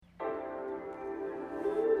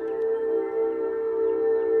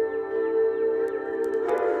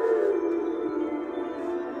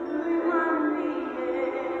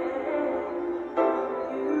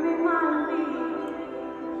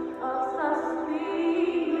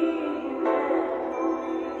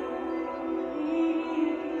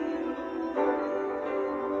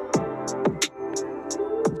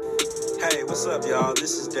What's up, y'all?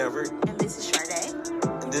 This is Dever. And this is Sade.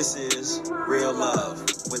 And this is Real Love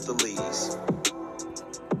with the Lees.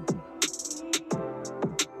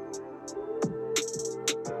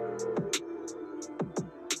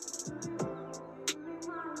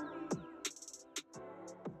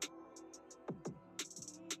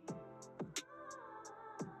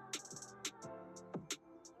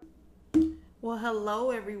 Well,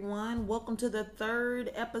 hello everyone. Welcome to the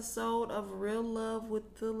third episode of Real Love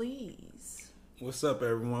with the Lees. What's up,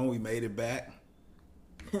 everyone? We made it back.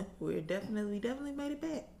 We definitely made it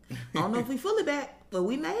back. I don't know if we fully back, but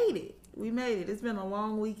we made it. It's been a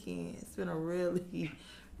long weekend. It's been a really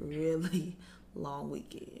long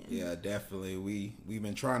weekend. Yeah, definitely. We've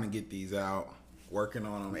been trying to get these out, working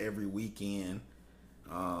on them every weekend,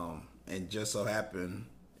 and just so happened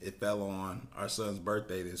it fell on our son's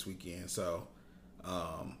birthday this weekend. So,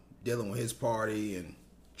 dealing with his party and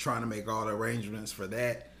trying to make all the arrangements for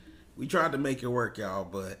that, we tried to make it work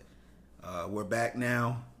out, but we're back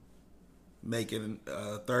now, making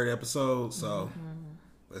a third episode. So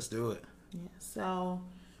let's do it. Yeah. So,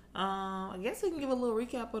 I guess we can give a little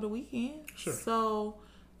recap of the weekend. Sure. So,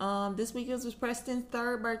 this weekend was Preston's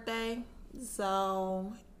third birthday.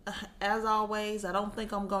 So, as always, I don't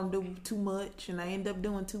think I'm gonna do too much, and I end up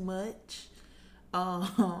doing too much.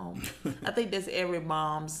 I think that's every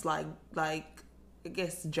mom's like I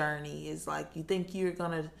guess journey is like you think you're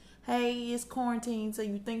gonna, hey, it's quarantine, so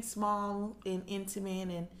you think small and intimate,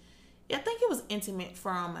 and I think it was intimate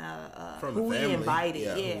from who we invited,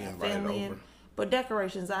 who we invited family. over. But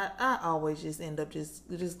decorations, I always just end up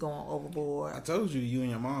just going overboard. I told you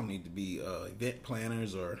and your mom need to be event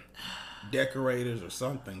planners or decorators or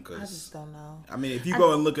something. Cause, I just don't know. I mean, if you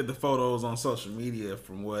go and look at the photos on social media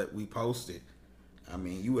from what we posted, I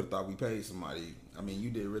mean, you would have thought we paid somebody. I mean,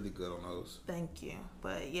 you did really good on those. Thank you.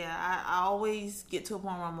 But yeah, I always get to a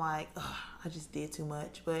point where I'm like, I just did too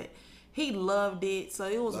much. But he loved it, so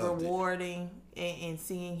it was rewarding and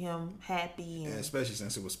seeing him happy. And especially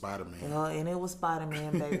since it was Spider-Man. And it was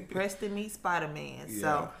Spider-Man, baby. Preston meets Spider-Man. Yeah.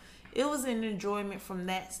 So it was an enjoyment from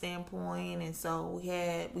that standpoint. And so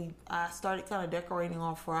I started kind of decorating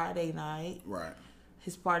on Friday night. Right.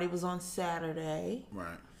 His party was on Saturday.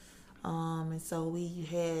 Right. And so we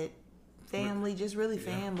had family, just really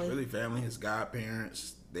family. Really family, his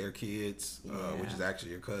godparents, their kids, which is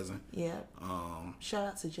actually your cousin. Yeah. Shout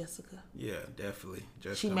out to Jessica. Yeah, definitely.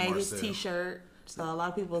 Jessica she made Marcel. his t-shirt. So a lot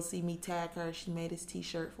of people see me tag her. She made his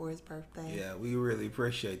t-shirt for his birthday. Yeah, we really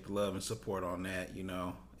appreciate the love and support on that. You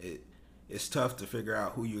know, it's tough to figure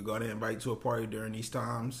out who you're going to invite to a party during these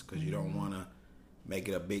times because you don't want to make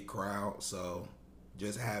it a big crowd. So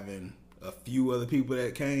just having a few other people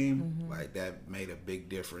that came, like that made a big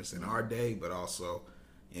difference in our day, but also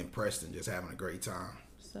in Preston, just having a great time.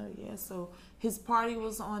 So his party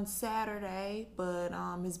was on Saturday, but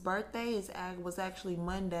his birthday was actually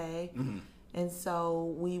Monday. And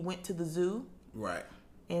so we went to the zoo. Right.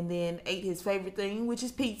 And then ate his favorite thing, which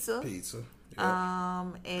is pizza. Yeah.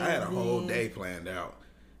 And I had a whole day planned out.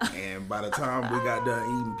 And by the time we got done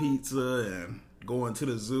eating pizza and going to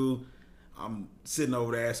the zoo, I'm sitting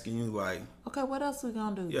over there asking you, like, okay, what else we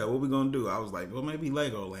gonna do? Yeah, what we gonna do? I was like, well, maybe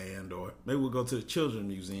Legoland, or maybe we'll go to the Children's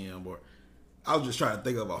Museum, or I was just trying to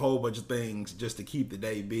think of a whole bunch of things just to keep the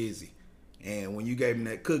day busy. And when you gave him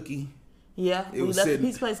that cookie, we left the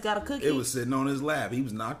pizza place, got a cookie. It was sitting on his lap. He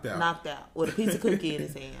was knocked out. With a piece of cookie in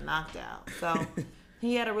his hand, knocked out. So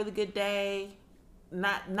he had a really good day.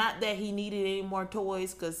 Not that he needed any more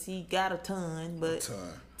toys because he got a ton, but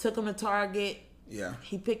took him to Target. Yeah,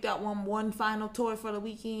 he picked out one final toy for the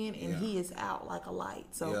weekend, and he is out like a light.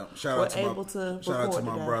 So shout out to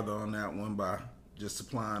my brother on that one by just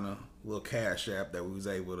supplying a little cash app that we was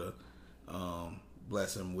able to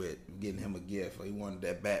bless him with, getting him a gift. He wanted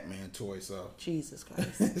that Batman toy, so Jesus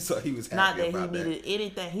Christ. So he was happy Not that about he needed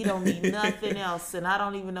anything. He don't need nothing else, and I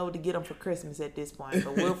don't even know what to get him for Christmas at this point.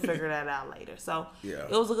 But we'll figure that out later. So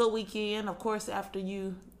it was a good weekend. Of course, after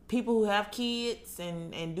people who have kids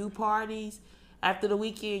and do parties, after the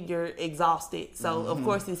weekend you're exhausted. So of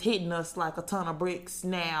course it's hitting us like a ton of bricks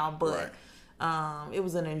now. But it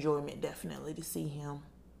was an enjoyment definitely to see him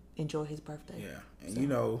enjoy his birthday. Yeah, and you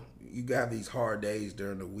know, you got these hard days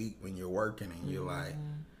during the week when you're working and you're like,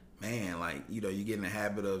 man, like, you know, you get in the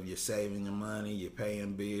habit of you're saving your money, you're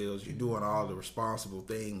paying bills, you're doing all the responsible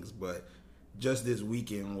things, but just this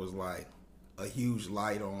weekend was like a huge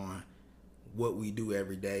light on what we do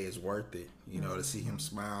every day is worth it. You know, to see him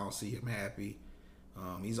smile, see him happy.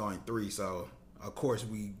 He's only 3, so of course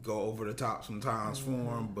we go over the top sometimes for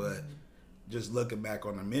him, but just looking back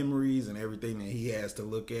on the memories and everything that he has to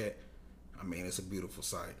look at, I mean, it's a beautiful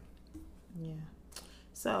sight. Yeah.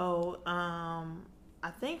 So, I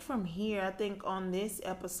think from here, I think on this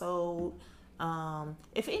episode,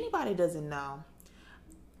 if anybody doesn't know,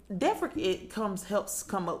 Defrick helps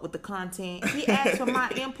come up with the content. He asks for my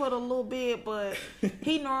input a little bit, but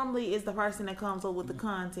he normally is the person that comes up with the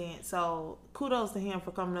content. So kudos to him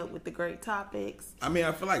for coming up with the great topics. I mean,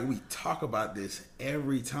 I feel like we talk about this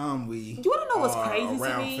every time we you want to know what's crazy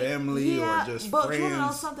around to me? family Yeah, or just but friends. you want to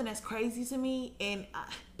know something that's crazy to me? And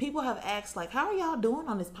people have asked, like, how are y'all doing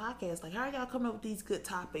on this podcast? Like, how are y'all coming up with these good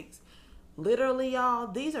topics? Literally, y'all,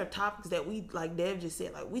 these are topics that we, like Dev just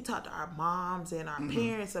said, like we talk to our moms and our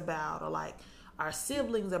parents about, or like our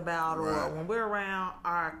siblings about, or when we're around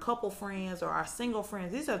our couple friends or our single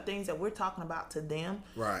friends. These are things that we're talking about to them.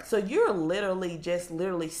 Right. So you're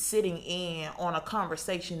literally sitting in on a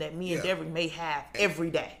conversation that me and Deborah may have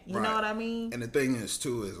every day. You know what I mean? And the thing is,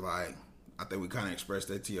 too, is like, I think we kind of expressed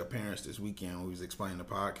that to your parents this weekend when we was explaining the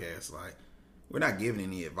podcast. Like, we're not giving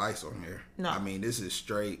any advice on here. No. I mean, this is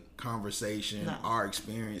straight conversation, No. our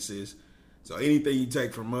experiences. So anything you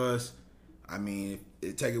take from us, I mean,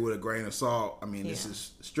 take it with a grain of salt. I mean, this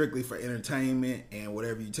is strictly for entertainment, and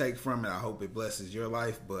whatever you take from it, I hope it blesses your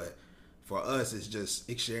life. But for us, it's just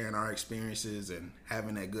sharing our experiences and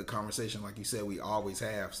having that good conversation, like you said, we always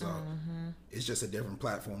have. So it's just a different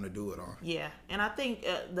platform to do it on. Yeah, and I think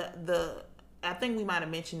I think we might have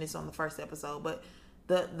mentioned this on the first episode, but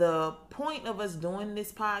the point of us doing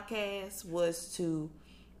this podcast was to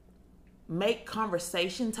make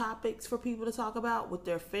conversation topics for people to talk about with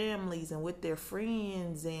their families and with their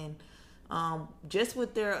friends and just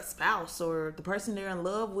with their spouse or the person they're in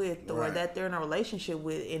love with or that they're in a relationship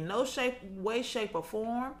with. In no way, shape, or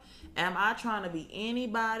form am I trying to be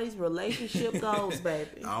anybody's relationship goals,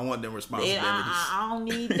 baby. I don't want them responsibilities. I don't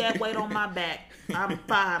need that weight on my back. I'm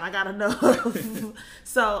fine. I got enough.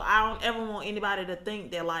 So I don't ever want anybody to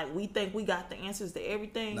think that like we think we got the answers to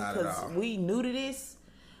everything because we new to this.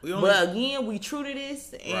 But again, we true to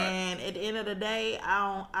this, and at the end of the day,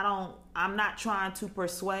 I'm not trying to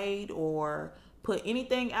persuade or put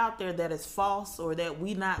anything out there that is false or that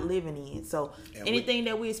we not living in. So anything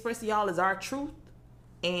that we express to y'all is our truth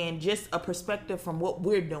and just a perspective from what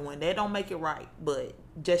we're doing. That don't make it right, but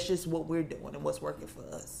just what we're doing and what's working for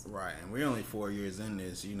us. Right, and we're only 4 years in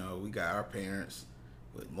this. You know, we got our parents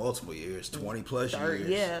with multiple years, 20 plus years,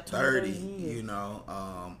 yeah, 30. years. You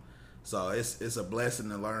know, so it's a blessing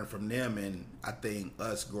to learn from them, and I think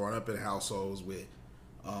us growing up in households with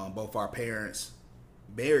both our parents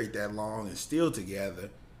married that long and still together,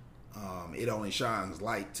 it only shines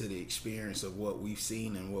light to the experience of what we've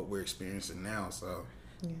seen and what we're experiencing now. So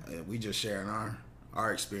we just sharing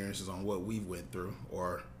our experiences on what we went through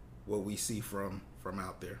or what we see from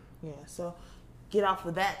out there. Yeah, so get off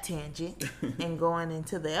of that tangent and going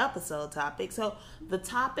into the episode topic. So the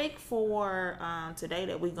topic for today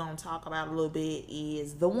that we're going to talk about a little bit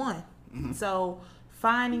is the one. So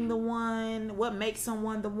finding the one, what makes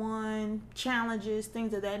someone the one, challenges,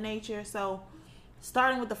 things of that nature. So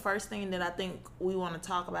starting with the first thing that I think we want to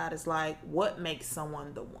talk about is like, what makes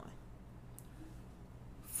someone the one?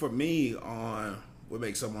 For me, on what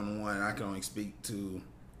makes someone the one, I can only speak to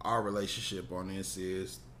our relationship on this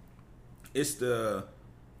I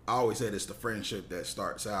always said it's the friendship that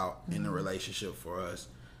starts out in the relationship for us.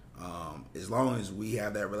 As long as we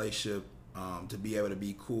have that relationship to be able to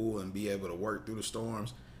be cool and be able to work through the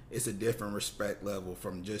storms, it's a different respect level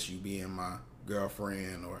from just you being my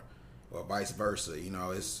girlfriend or vice versa. You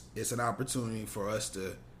know, it's an opportunity for us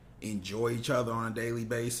to enjoy each other on a daily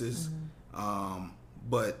basis.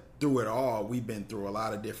 But through it all, we've been through a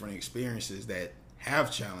lot of different experiences that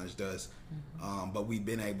have challenged us, but we've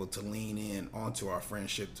been able to lean in onto our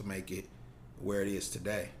friendship to make it where it is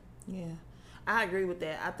today. Yeah, I agree with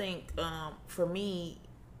that. I think for me,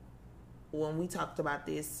 when we talked about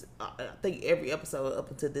this, I think every episode up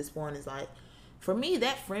until this point is like, for me,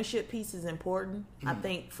 that friendship piece is important. I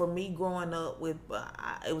think for me growing up with,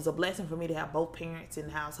 it was a blessing for me to have both parents in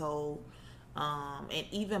the household. And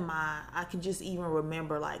even I can just even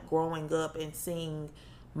remember like growing up and seeing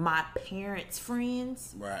my parents'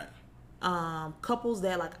 friends, couples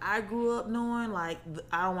that like I grew up knowing, like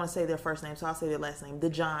I don't want to say their first name, so I'll say their last name, the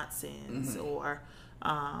Johnsons, or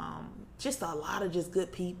just a lot of just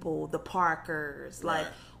good people, the Parkers. Like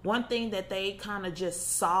one thing that they kind of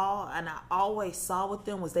just saw, and I always saw with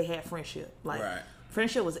them, was they had friendship. Like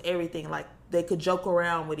friendship was everything. Like they could joke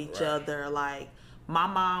around with each other. Like my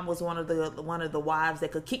mom was one of the wives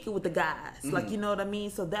that could kick it with the guys. Like, you know what I mean?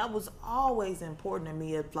 So that was always important to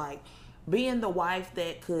me, of like being the wife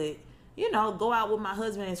that could go out with my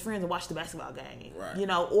husband and his friends and watch the basketball game. Right.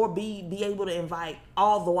 Or be able to invite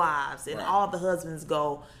all the wives and Right. all the husbands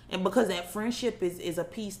go. And because that friendship is a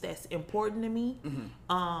piece that's important to me.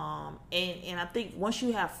 And I think once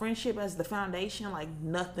you have friendship as the foundation, like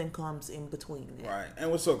nothing comes in between that. Right.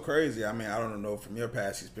 And what's so crazy, I mean, I don't know from your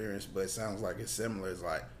past experience, but it sounds like it's similar. It's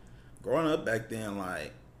like growing up back then,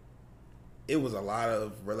 like it was a lot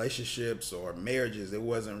of relationships or marriages. It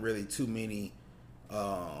wasn't really too many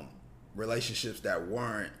relationships that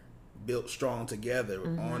weren't built strong together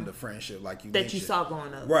on the friendship, like you That mentioned. you saw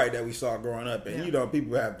growing up. Right, that we saw growing up. And, Yeah.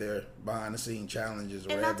 people have their behind-the-scene challenges or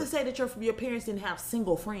And whatever. not to say that your parents didn't have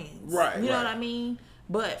single friends. Right, You know right. what I mean?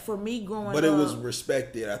 But for me growing up. But it was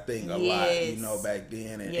respected, I think, a lot, Yes. back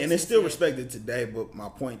then. And, Yes, and it's yes, still yes. respected today. But my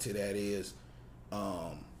point to that is,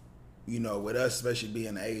 with us, especially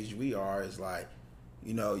being the age we are, is like,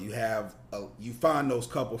 you find those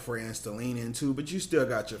couple friends to lean into, but you still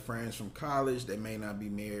got your friends from college that may not be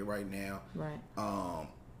married right now. Right.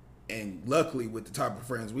 And luckily, with the type of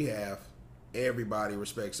friends we have, everybody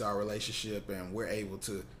respects our relationship, and we're able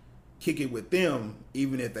to kick it with them,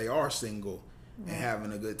 even if they are single and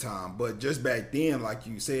having a good time. But just back then, like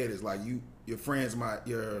you said, it's like your parents might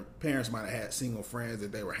have had single friends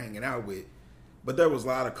that they were hanging out with, but there was a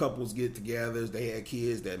lot of couples get-togethers. They had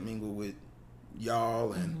kids that mingled with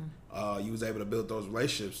y'all, and you was able to build those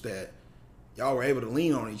relationships that y'all were able to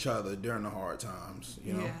lean on each other during the hard times.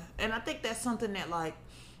 Yeah. And I think that's something that, like,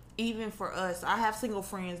 even for us, I have single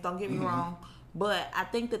friends, don't get me wrong, but I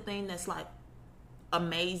think the thing that's like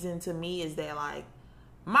amazing to me is that, like,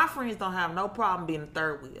 my friends don't have no problem being a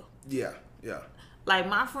third wheel. Yeah, yeah, Like,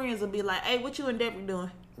 my friends will be like, hey, what you and Deborah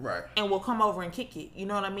doing? right. And we'll come over and kick it. You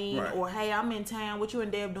know what I mean? Right. Or, hey, I'm in town. What you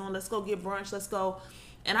and Deb doing? Let's go get brunch. Let's go.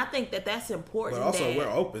 And I think that that's important. But also, that, we're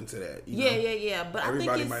open to that. Yeah. But Everybody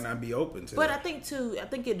I think might not be open to But that. I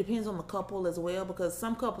think it depends on the couple as well, because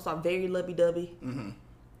some couples are very lovey-dovey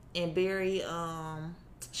and very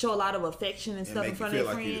show a lot of affection and stuff make in you front of feel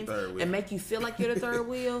their like you're the friends third wheel. and make you feel like you're the third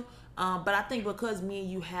wheel. But I think because me and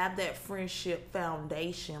you have that friendship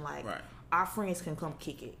foundation, like Right. our friends can come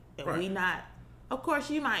kick it, and Right. we not. Of course,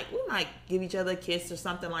 we might give each other a kiss or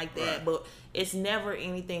something like that, Right. but it's never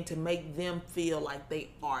anything to make them feel like they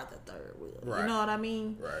are the third wheel. Right. You know what I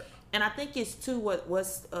mean? Right. And I think it's too what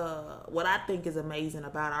I think is amazing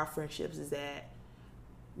about our friendships is that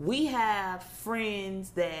we have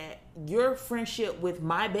friends that your friendship with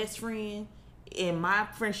my best friend and my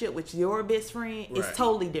friendship with your best friend is Right.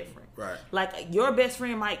 totally different. Right. Like, your best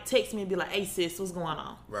friend might text me and be like, hey sis, what's going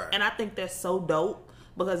on? Right. And I think that's so dope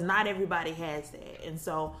because not everybody has that. And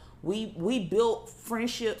so we built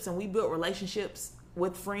friendships and we built relationships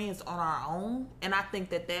with friends on our own. And I think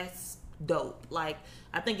that that's dope. Like,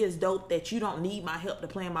 I think it's dope that you don't need my help to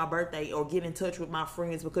plan my birthday or get in touch with my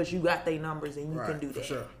friends because you got their numbers and you Right, can do for that.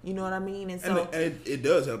 sure. You know what I mean? And so And it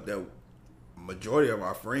does help that majority of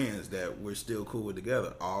our friends that we're still cool with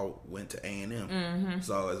together all went to A&M.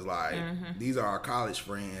 So it's like, these are our college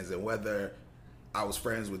friends, and whether I was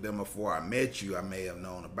friends with them before I met you, I may have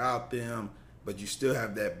known about them, but you still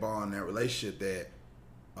have that bond, that relationship that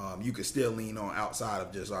you could still lean on outside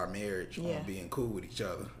of just our marriage Yeah. on being cool with each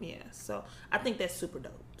other. yeah, so I think that's super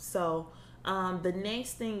dope. So the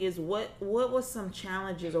next thing is what was some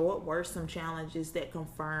challenges or what were some challenges that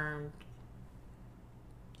confirmed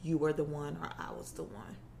you were the one or I was the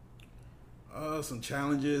one? Some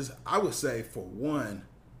challenges. I would say, for one,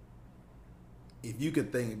 if you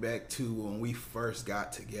could think back to when we first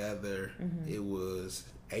got together, it was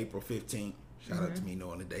April 15th. Shout out to me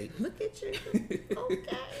knowing the date. Look at you.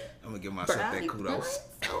 Okay. I'm gonna give myself that Brownie kudos.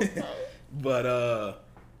 points. Okay. But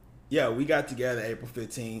yeah, we got together April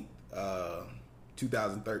 15th,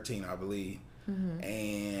 2013, I believe.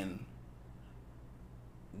 And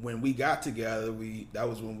when we got together, that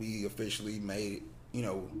was when we officially made,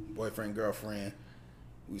 boyfriend, girlfriend.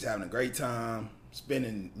 We was having a great time,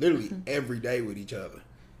 spending literally every day with each other.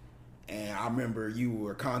 And I remember you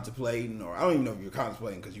were contemplating, or I don't even know if you were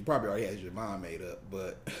contemplating because you probably already had your mind made up,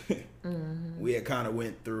 but we had kind of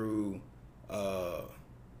went through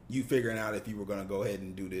you figuring out if you were going to go ahead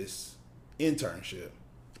and do this internship.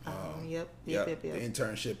 Yep. The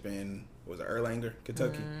internship in, was it Erlanger,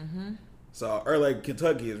 Kentucky? So Erlanger,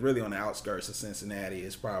 Kentucky is really on the outskirts of Cincinnati.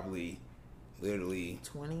 It's probably literally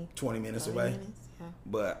 20 minutes away. Yeah.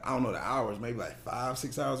 But I don't know the hours, maybe like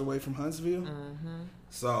 5-6 hours away from Huntsville.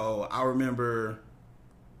 So I remember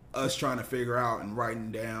us trying to figure out and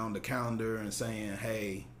writing down the calendar and saying,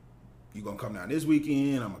 hey, you gonna come down this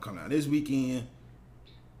weekend, I'm gonna come down this weekend.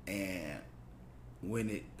 And when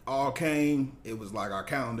it all came, it was like our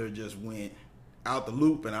calendar just went out the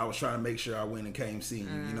loop, and I was trying to make sure I went and came see you,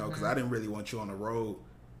 you know, because I didn't really want you on the road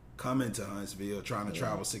coming to Huntsville trying to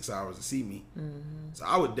travel 6 hours to see me. So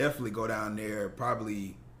I would definitely go down there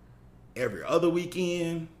probably every other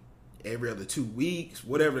weekend, every other 2 weeks,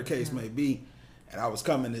 whatever the case may be. And I was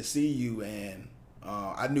coming to see you, and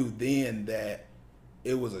I knew then that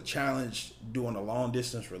it was a challenge doing a long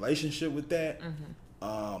distance relationship with that.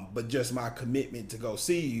 But just my commitment to go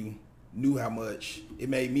see you knew how much it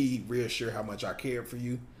made me reassure how much I cared for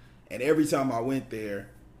you. And every time I went there,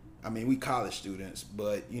 I mean, we college students,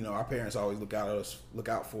 but you know, our parents always look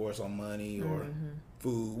out for us on money or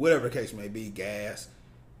food, whatever the case may be, gas.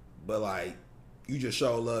 But like, you just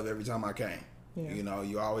show love every time I came. Yeah. You know,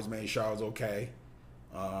 you always made sure I was okay.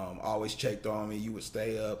 Always checked on me. You would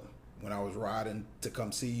stay up when I was riding to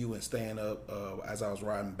come see you, and staying up as I was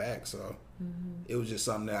riding back. So it was just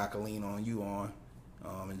something that I could lean on you on,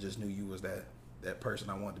 and just knew you was that person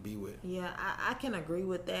I wanted to be with. Yeah, I can agree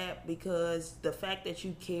with that, because the fact that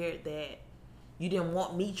you cared, that you didn't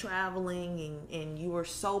want me traveling, and you were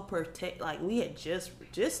so like, we had just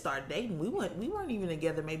started dating. We weren't even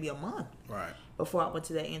together maybe a month before I went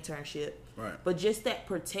to that internship. But just that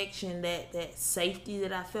protection, that safety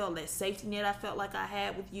that I felt, that safety net I felt like I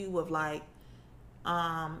had with you, of like,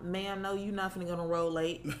 ma'am, no, you're not gonna roll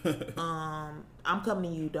late. I'm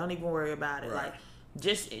coming to you. Don't even worry about it. Like,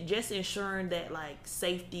 just ensuring that, like,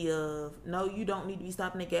 safety of, no, you don't need to be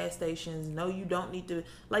stopping at gas stations. No, you don't need to,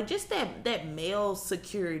 like, just that male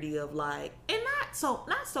security of, like, and not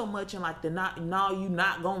so much in like no, you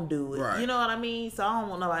not gonna do it. You know what I mean? So I don't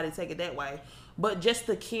want nobody to take it that way. But just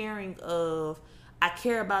the caring of, I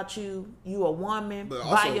care about you. You a woman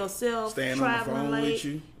by yourself, staying traveling on the phone late. with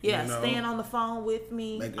you. Yeah, you know, staying on the phone with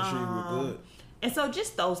me, making sure you're good. And so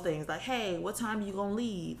just those things, like, hey, what time you gonna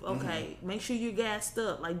leave? Okay, make sure you're gassed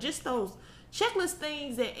up. Like, just those checklist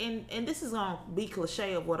things that, and this is gonna be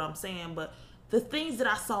cliche of what I'm saying, but the things that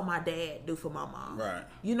I saw my dad do for my mom.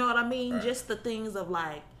 You know what I mean? Just the things of,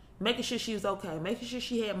 like, making sure she was okay, making sure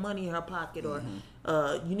she had money in her pocket, or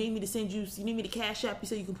you need me to cash app you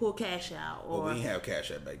so you can pull cash out. Or, we didn't have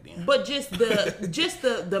cash app back then. But just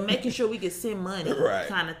the making sure we could send money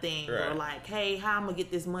kind of thing. Or like, hey, how I'm gonna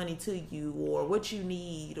get this money to you, or what you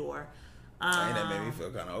need, or that made me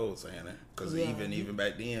feel kind of old saying that, because even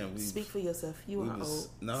back then, speak for yourself. You are old.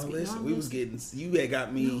 No, listen, we was getting. You had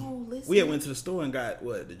got me. No, listen. We had went to the store and got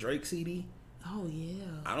the Drake CD. Oh yeah.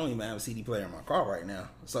 I don't even have a CD player in my car right now,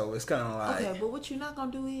 so it's kind of like. Okay, but what you're not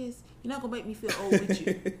gonna do is you're not gonna make me feel old with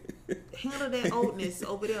you. Handle that oldness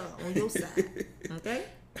over there on your side, okay?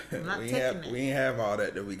 I'm not taking that. We ain't have all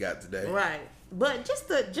that we got today, right? But just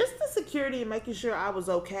the security and making sure I was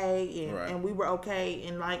okay, and we were okay,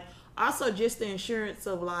 and like also just the insurance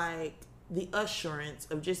of, like, the assurance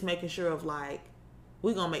of just making sure of, like,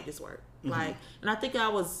 we're gonna make this work, like, and I think I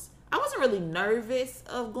wasn't really nervous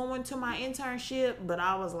of going to my internship, but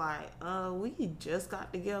I was like, we just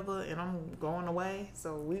got together and I'm going away,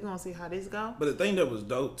 so we gonna see how this go. But the thing that was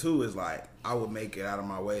dope too is, like, I would make it out of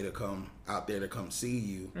my way to come out there to come see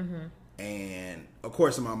you. And of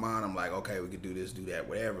course in my mind I'm like, okay, we could do this, do that,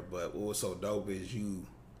 whatever. But what was so dope is you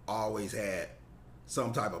always had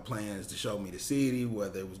some type of plans to show me the city,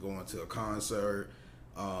 whether it was going to a concert,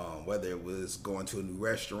 whether it was going to a new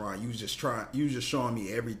restaurant. You was just showing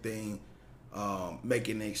me everything,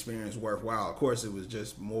 making the experience worthwhile. Of course, it was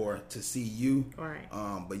just more to see you,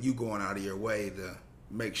 but you going out of your way to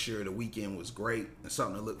make sure the weekend was great and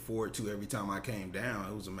something to look forward to every time I came down.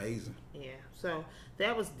 It was amazing. Yeah, so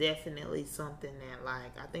that was definitely something that,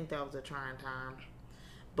 like, I think that was a trying time,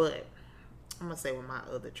 but I'm gonna say what my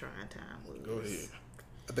other trying time was. Go ahead.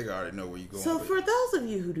 I think I already know where you're going. So for those of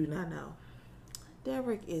you who do not know,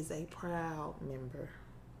 Derek is a proud member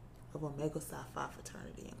of Omega Psi Phi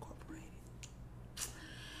Fraternity Incorporated.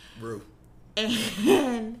 Bro.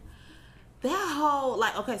 And that whole,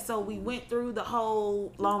 like, okay, so we went through the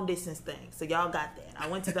whole long distance thing. So y'all got that. I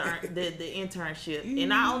went to the internship. And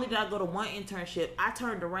not only did I go to one internship, I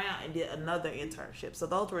turned around and did another internship. So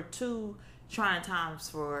those were two trying times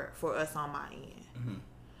for us on my end.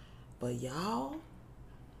 But y'all,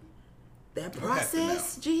 that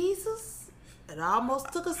process, Jesus, it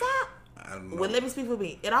almost took us out. I don't know. Well, let me speak for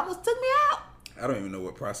me. It almost took me out. I don't even know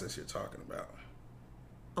what process you're talking about.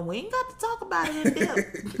 And we ain't got to talk about it in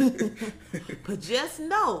depth. But just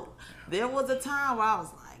know, there was a time where I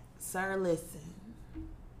was like, sir, listen,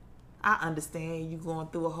 I understand you going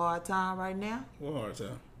through a hard time right now. What hard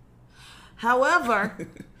time? However,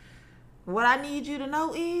 what I need you to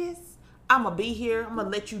know is, I'm going to be here. I'm going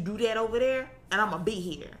to let you do that over there. And I'm going to be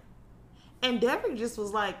here. And Derek just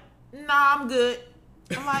was like, nah, I'm good.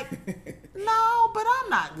 I'm like, No, but I'm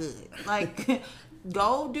not good. Like,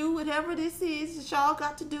 go do whatever this is that y'all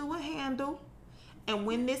got to do and handle. And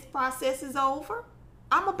when this process is over,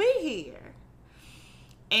 I'm going to be here.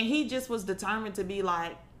 And he just was determined to be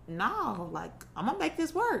like, no, like, I'm going to make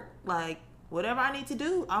this work. Like, whatever I need to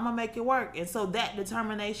do, I'm going to make it work. And so that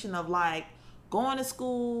determination of, like, going to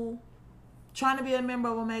school, trying to be a member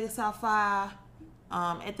of Omega Psi Phi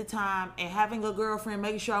at the time, and having a girlfriend,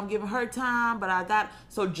 making sure I'm giving her time, but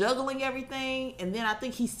so juggling everything. And then I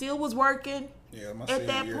think he still was working at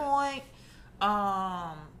that point.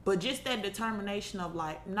 But just that determination of,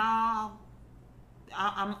 like, nah,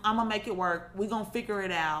 I'm gonna make it work. We're gonna figure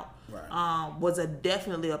it out. Right. Was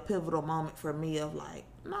definitely a pivotal moment for me of, like,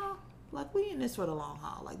 no, like, we in this for the long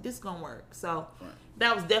haul. Like, this gonna work. So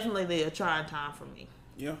that was definitely a trying time for me.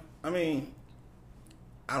 Yeah. I mean,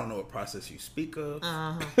 I don't know what process you speak of,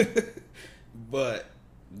 but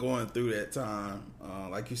going through that time,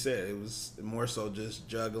 like you said, it was more so just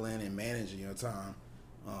juggling and managing your time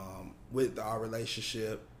with our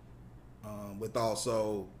relationship. With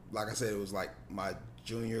also, like I said, it was like my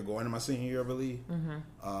junior going into my senior year, I believe.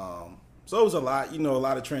 So it was a lot, a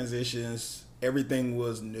lot of transitions. Everything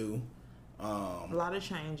was new. A lot of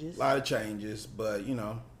changes. But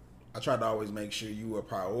I tried to always make sure you were a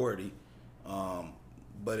priority.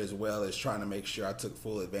 But as well as trying to make sure I took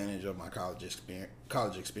full advantage of my college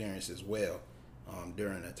experience as well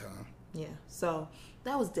during that time. Yeah, so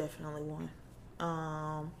that was definitely one.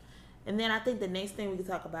 And then I think the next thing we could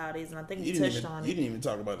talk about is, and I think you touched on it. You didn't even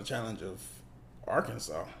talk about the challenge of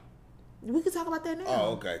Arkansas. We could talk about that now.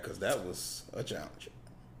 Oh, okay, because that was a challenge.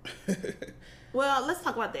 Well, let's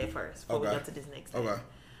talk about that first before we go to this next thing.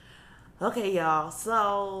 Okay, y'all.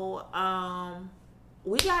 So,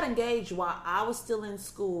 we got engaged while I was still in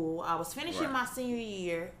school. I was finishing my senior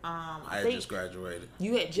year. I had just graduated.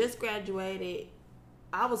 You had just graduated.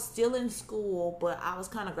 I was still in school, but I was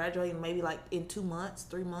kind of graduating maybe like in 2 months,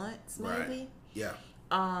 3 months, maybe. Right.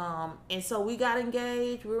 Yeah. And so we got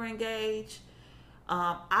engaged. We were engaged.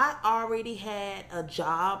 I already had a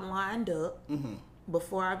job lined up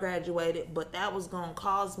before I graduated, but that was going to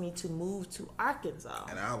cause me to move to Arkansas.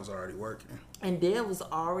 And I was already working. And Deb was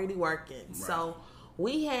already working. Right. So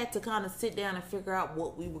we had to kind of sit down and figure out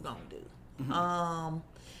what we were going to do.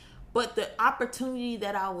 But the opportunity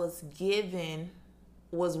that I was given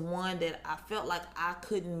was one that I felt like I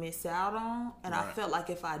couldn't miss out on. And I felt like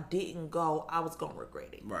if I didn't go, I was going to regret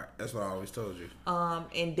it. Right. That's what I always told you.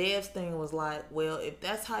 And Dev's thing was like, well, if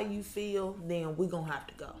that's how you feel, then we're going to have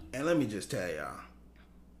to go. And let me just tell y'all,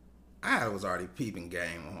 I was already peeping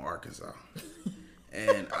game on Arkansas.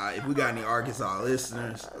 And if we got any Arkansas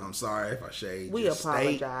listeners, I'm sorry if I shade We your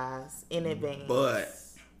apologize in advance. But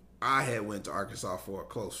I had went to Arkansas for a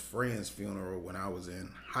close friend's funeral when I was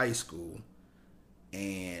in high school.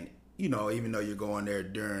 And, even though you're going there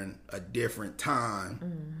during a different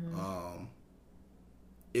time,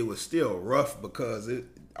 it was still rough because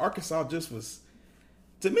Arkansas just was,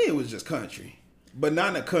 to me, it was just country. But not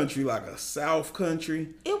in a country like a South country.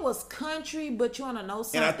 It was country, but you want to know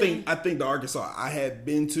something? And I think the Arkansas I had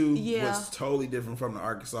been to was totally different from the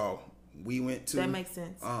Arkansas we went to. That makes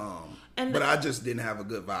sense. But I just didn't have a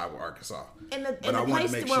good vibe with Arkansas. And the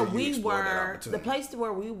place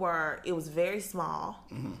where we were, it was very small.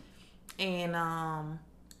 And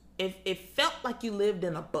it felt like you lived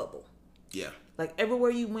in a bubble. Yeah. Like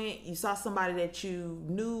everywhere you went, you saw somebody that you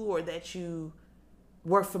knew or that you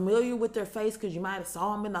were familiar with their face because you might have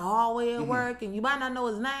saw him in the hallway at work, and you might not know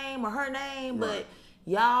his name or her name, but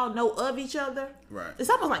y'all know of each other. Right. It's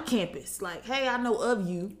almost like campus. Like, hey, I know of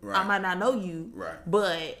you. Right. I might not know you. Right.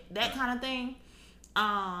 But that kind of thing.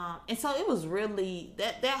 And so it was really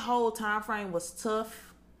that whole time frame was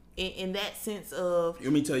tough in that sense of.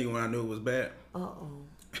 Let me tell you when I knew it was bad.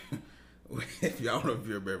 If y'all don't know if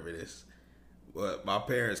you remember this, but my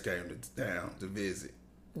parents came to town to visit.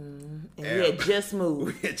 And we had just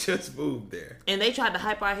moved. We had just moved there. And they tried to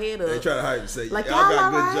hype our head up. They tried to hype and say, like, y'all got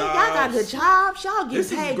all good right, jobs. Y'all got good jobs. Y'all get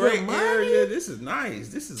paid good money. Area. This is nice.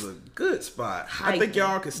 This is a good spot. I think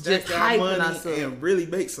y'all can stack our money and really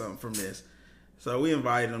make something from this. So we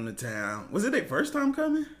invited them to town. Was it their first time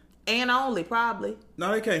coming? And only, probably.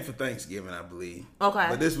 No, they came for Thanksgiving, I believe. Okay.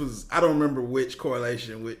 But this was, I don't remember which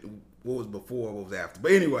correlation, what was before, what was after.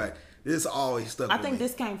 But anyway, this always stuck with me. I think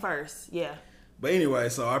this came first, yeah. But anyway,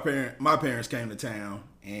 so my parents came to town,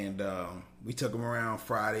 and we took them around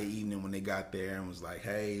Friday evening when they got there and was like,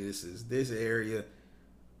 hey, this is this area.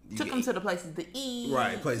 Took them to the places to eat.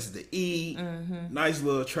 Right, places to eat. Nice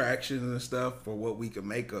little attractions and stuff for what we could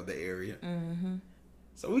make of the area.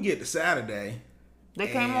 So we get to Saturday, They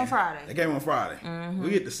came on Friday. They came on Friday.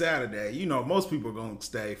 We get to Saturday. You know, most people are going to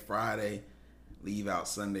stay Friday, leave out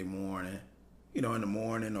Sunday morning, you know, in the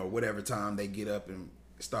morning or whatever time they get up and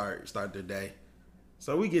start their day.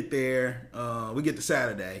 So we get there. We get to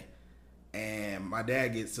Saturday. And my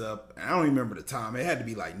dad gets up. And I don't remember the time. It had to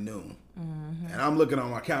be like noon. And I'm looking on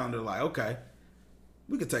my calendar like, okay,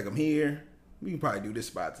 we could take them here. We can probably do this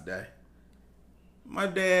spot today. My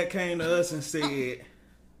dad came to us and said,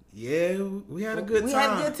 yeah, we had a good time. We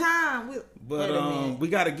had a good time. But we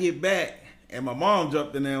got to get back. And my mom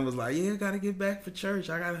jumped in there and was like, yeah, I got to get back for church.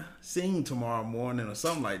 I got to sing tomorrow morning or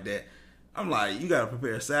something like that. I'm like, you got to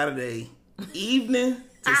prepare Saturday evening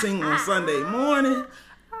to sing on Sunday morning.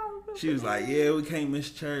 She was like, yeah, we can't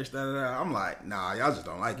miss church. Da, da, da. I'm like, nah, y'all just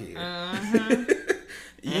don't like it here.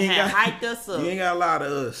 You ain't hyped us up. You ain't got a lot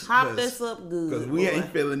of us. Hyped us up good. Because we ain't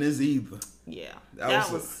feeling this either. Yeah. That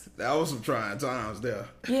was some trying times there.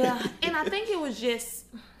 Yeah. And I think it was just,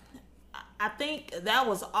 I think that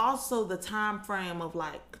was also the time frame of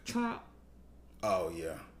like Trump. Oh,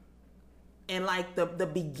 yeah. And like the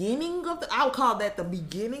beginning of I would call that the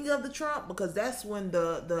beginning of the Trump, because that's when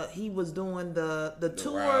the he was doing the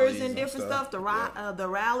tours and different stuff, the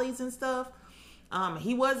rallies and stuff.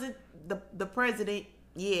 He wasn't the president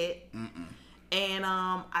yet. And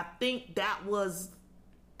I think that was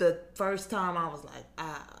the first time I was like,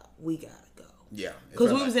 we gotta go. Yeah,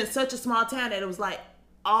 because we was in such a small town that it was like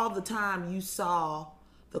all the time you saw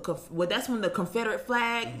that's when the Confederate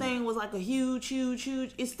flag thing was like a huge.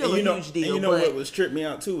 It's still a huge deal. And you know what was tripped me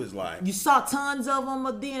out too is like you saw tons of them.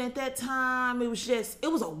 But then at that time, it was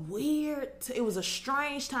a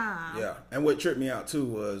strange time. Yeah, and what tripped me out too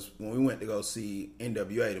was when we went to go see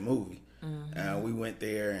NWA the movie. We went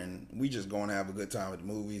there and we just going to have a good time at the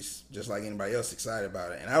movies, just like anybody else excited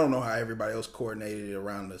about it. And I don't know how everybody else coordinated it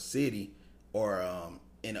around the city or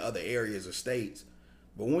in other areas or states.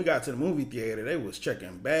 But when we got to the movie theater, they was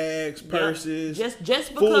checking bags, purses, just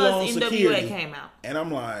because NWA came out. And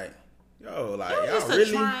I'm like, yo, like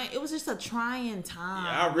it was just a trying time.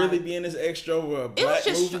 Y'all really being this extra over a black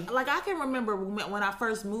movie? Like I can remember when I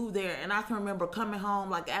first moved there, and I can remember coming home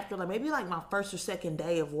like after like maybe like my first or second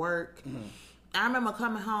day of work. I remember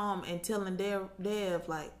coming home and telling Dev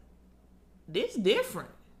like, this different.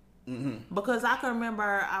 Because I can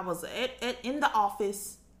remember I was in the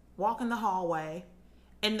office, walking the hallway.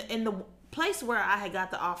 And in the place where I had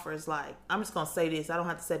got the offer is like, I'm just going to say this. I don't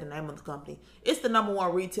have to say the name of the company. It's the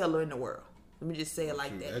 #1 retailer in the world. Let me just say it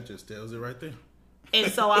like that. That just tells it right there.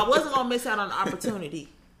 And so I wasn't going to miss out on the opportunity.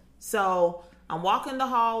 So I'm walking the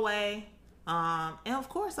hallway. And of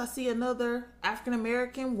course I see another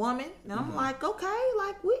African-American woman. And I'm like, okay,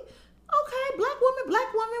 black woman,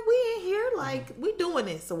 we in here. Like, we doing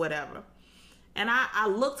this or whatever. And I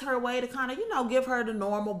looked her way to kind of, give her the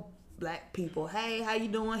normal black people. Hey, how you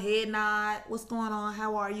doing? Head nod. What's going on?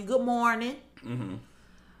 How are you? Good morning.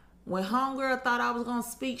 When homegirl thought I was gonna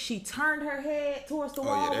speak, she turned her head towards the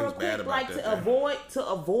wall real quick, like to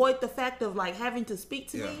avoid the fact of like having to speak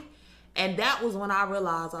to me. And that was when I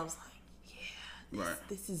realized I was like,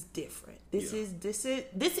 this is different. This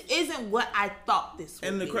isn't what I thought this would be.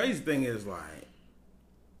 And the crazy thing is like,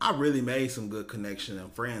 I really made some good connection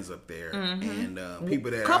and friends up there, and people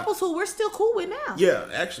that couples who we're still cool with now. Yeah,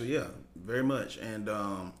 actually, very much. And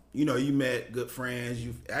you met good friends.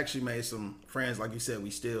 You've actually made some friends, like you said, we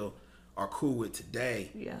still are cool with today.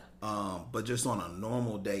 Yeah. But just on a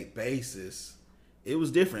normal day basis, it was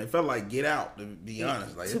different. It felt like Get Out, to be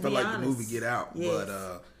honest. Like it felt like the movie Get Out. Yes.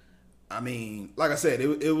 But I mean, like I said,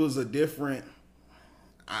 it was a different.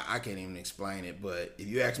 I can't even explain it. But if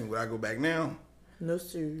you ask me, would I go back now? No,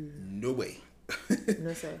 sir. No way.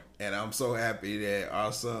 No, sir. And I'm so happy that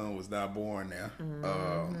our son was not born now.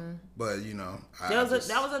 But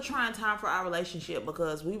that was a trying time for our relationship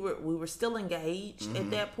because we were still engaged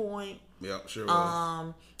at that point. Yeah, sure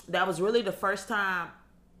was. That was really the first time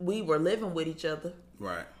we were living with each other.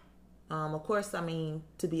 Right. Of course, I mean,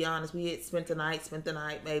 to be honest, we had spent the night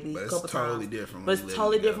maybe a couple times. It's totally different. But it's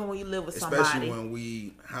totally different when you live with somebody. Especially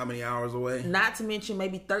when how many hours away? Not to mention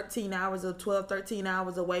maybe 13 hours or 12, 13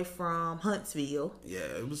 hours away from Huntsville. Yeah,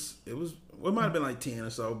 it might have been like 10 or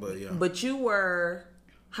so, but yeah. But you were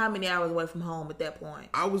how many hours away from home at that point?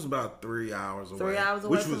 I was about 3 hours away. 3 hours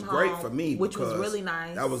away from home. Which was great for me. Which was really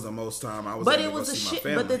nice. That was the most time I was able to see my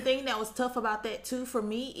family. But the thing that was tough about that too for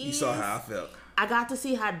me is... You saw how I felt. I got to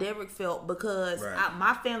see how Derek felt because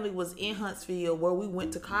my family was in Huntsville where we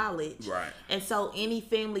went to college. Right. And so any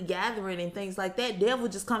family gathering and things like that, Dev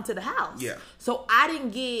would just come to the house. Yeah. So I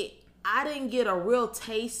didn't get a real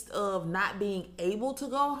taste of not being able to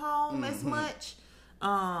go home as much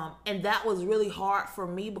And that was really hard for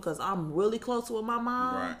me because I'm really close with my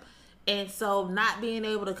mom. Right. And so not being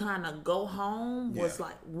able to kind of go home was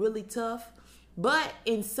like really tough. But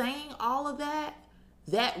in saying all of that,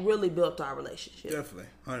 that really built our relationship. Definitely,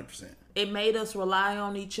 100%. It made us rely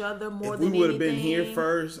on each other more than anything. If we would have been here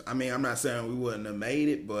first, I mean, I'm not saying we wouldn't have made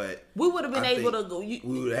it, but we would have been able to go. We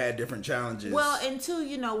would have had different challenges. Well, and two,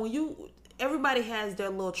 you know, everybody has their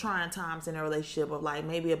little trying times in their relationship of like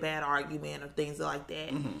maybe a bad argument or things like that.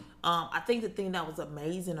 Mm-hmm. I think the thing that was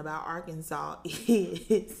amazing about Arkansas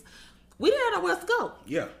is we didn't know where else to go.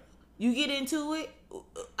 Yeah. You get into it.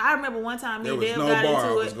 I remember one time me and Dev no got bar into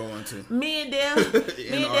I was it. going to. Me and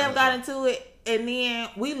Dev got into it, and then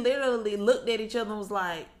we literally looked at each other and was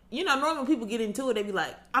like, you know, normally when people get into it, they be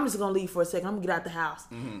like, I'm just gonna leave for a second. I'm gonna get out the house.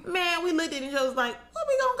 Mm-hmm. Man, we looked at each other was like, where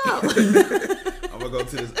we gonna go? I'm gonna go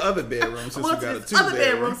to this other bedroom since we got a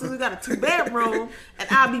since we got a 2-bedroom, and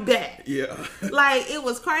I'll be back. Yeah. Like, it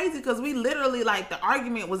was crazy because we literally, like, the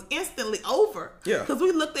argument was instantly over. Yeah. Because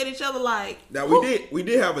we looked at each other like, now we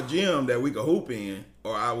did have a gym that we could hoop in,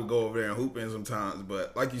 or I would go over there and hoop in sometimes.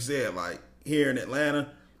 But like you said, like here in Atlanta,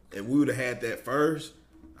 if we would have had that first,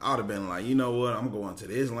 I would have been like, you know what, I'm going to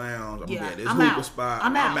this lounge, I'm gonna be at this hookah spot,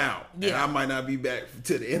 I'm out. Yeah. And I might not be back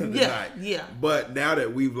to the end of the night. Yeah. But now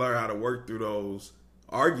that we've learned how to work through those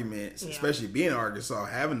arguments, especially being in Arkansas,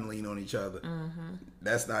 having to lean on each other,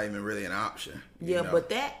 that's not even really an option. Yeah,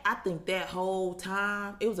 but I think that whole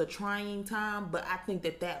time, it was a trying time, but I think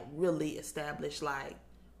that really established, like,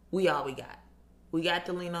 we all we got. We got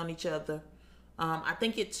to lean on each other. I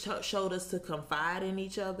think it showed us to confide in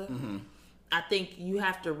each other. Mm-hmm. I think you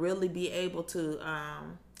have to really be able to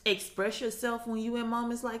express yourself when you in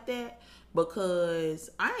moments like that, because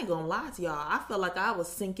I ain't gonna lie to y'all, I felt like I was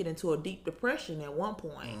sinking into a deep depression at one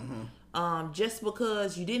point. Mm-hmm. Just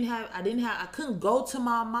because I couldn't go to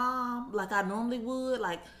my mom like I normally would.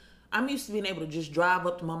 Like, I'm used to being able to just drive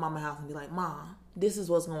up to my mama's house and be like, Mom, this is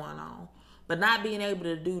what's going on. But not being able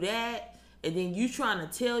to do that, and then you trying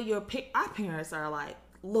to tell our parents are like,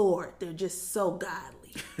 Lord, they're just so godly.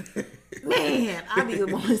 Man, I be the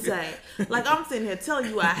one to say, like, I'm sitting here telling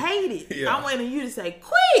you I hate it. Yeah. I'm waiting on you to say,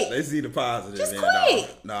 quit. They see the positive. Just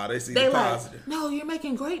quit. No, they see the positive. Like, no, you're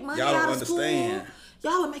making great money y'all out don't of understand. School.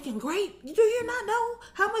 Y'all are making great. Do you not know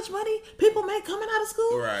how much money people make coming out of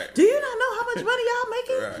school? Right. Do you not know how much money y'all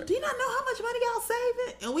making? Right. Do you not know how much money y'all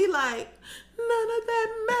saving? And we like, none of that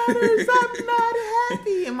matters. I'm not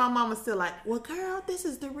happy. And my mama's still like, well, girl, this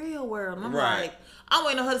is the real world. And I'm like, I'm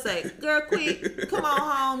waiting on her to say, girl, quit. Come on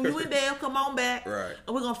home. You and Dave, come on back. Right.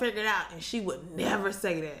 And we're going to figure it out. And she would never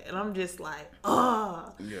say that. And I'm just like,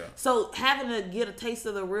 ugh. Yeah. So having to get a taste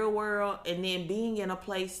of the real world and then being in a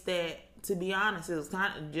place that, to be honest, it was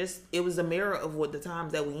kind of it was a mirror of what the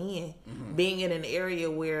times that we in. Mm-hmm. Being in an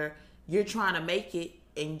area where you're trying to make it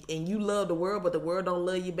and you love the world, but the world don't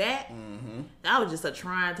love you back. Mm-hmm. That was just a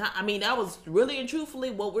trying time. I mean, that was really and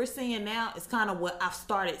truthfully what we're seeing now is kind of what I've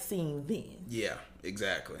started seeing then. Yeah,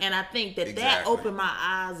 exactly. And I think that opened my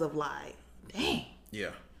eyes of like, dang.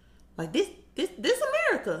 Yeah. Like this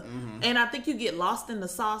America. Mm-hmm. And I think you get lost in the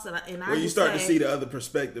sauce. And you start to see the other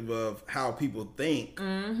perspective of how people think,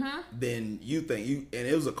 mm-hmm. then you think. And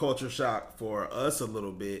it was a culture shock for us a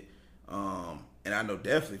little bit. And I know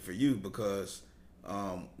definitely for you because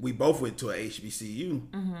we both went to a HBCU.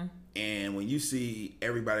 Mm-hmm. And when you see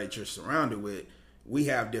everybody that you're surrounded with, we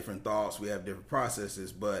have different thoughts, we have different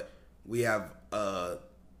processes, but we have a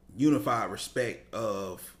unified respect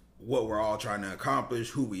of what we're all trying to accomplish,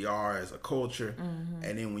 who we are as a culture. Mm-hmm.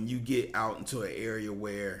 And then when you get out into an area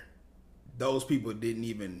where those people didn't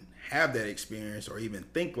even have that experience or even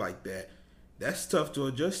think like that, that's tough to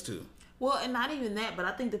adjust to. Well, and not even that, but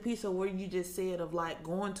I think the piece of what you just said of like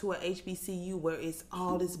going to a HBCU where it's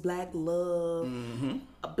all this black love, mm-hmm.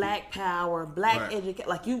 Black power, black education,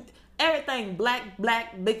 like everything black,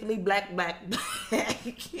 bigly black.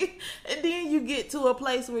 And then you get to a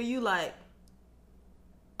place where you like,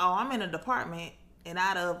 oh, I'm in a department, and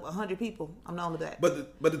out of 100 people, I'm the only black.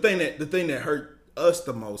 But the thing that hurt us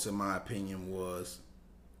the most, in my opinion, was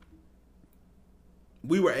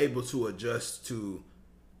we were able to adjust to,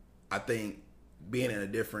 I think, being in a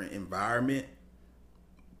different environment.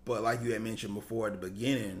 But like you had mentioned before at the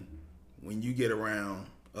beginning, when you get around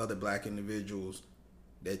other black individuals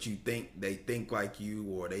that you think they think like you,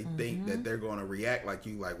 or they mm-hmm. think that they're going to react like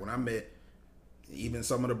you, like when I met even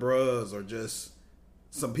some of the bros or just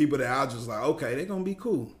some people that I was just like, okay, they're going to be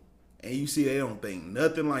cool. And you see they don't think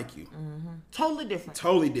nothing like you. Mm-hmm.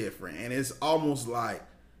 Totally different. And it's almost like,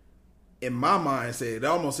 in my mindset, it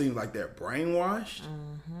almost seems like they're brainwashed.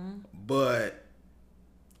 Mm-hmm. But,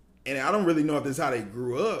 and I don't really know if this is how they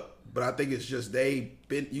grew up, But I think it's just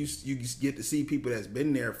you get to see people that's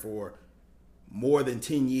been there for more than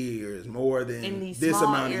 10 years, more than this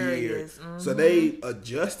amount of years. Mm-hmm. So they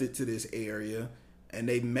adjusted to this area and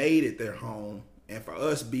they made it their home. And for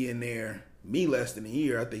us being there, me less than a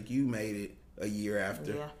year, I think you made it a year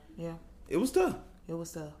after. Yeah. It was tough. It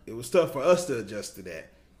was tough. It was tough for us to adjust to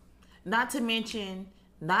that. Not to mention,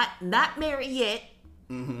 not married yet.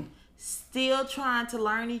 Mm-hmm. Still trying to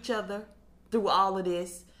learn each other through all of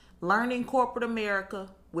this. Learning corporate America,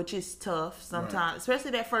 which is tough sometimes, right.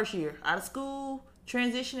 Especially that first year out of school,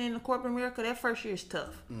 transitioning to corporate America. That first year is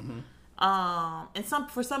tough, and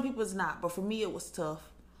for some people it's not, but for me it was tough.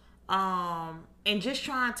 And just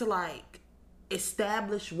trying to like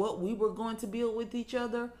establish what we were going to build with each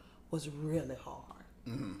other was really hard.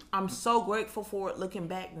 Mm-hmm. I'm so grateful for it looking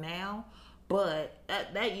back now, but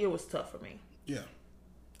that year was tough for me. Yeah,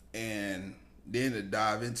 and then to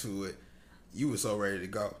dive into it, you were so ready to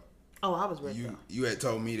go. Oh, I was ready. You had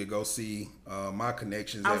told me to go see my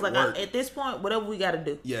connections. I was at like, work. At this point, whatever we got to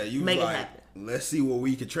do. Yeah, you make was it like, happen. Let's see what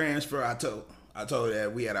we could transfer. I told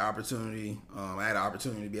that we had an opportunity. I had an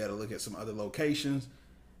opportunity to be able to look at some other locations.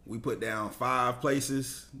 We put down 5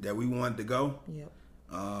 places that we wanted to go. Yep.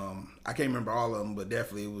 I can't remember all of them, but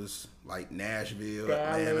definitely it was like Nashville,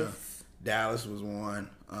 Dallas. Atlanta, Dallas was one.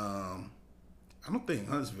 I don't think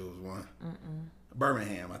Huntsville was one.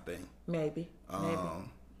 Birmingham, I think. Maybe.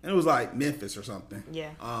 And it was like Memphis or something. Yeah.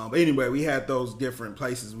 But anyway, we had those different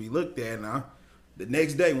places we looked at. And the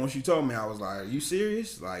next day, once you told me, I was like, are you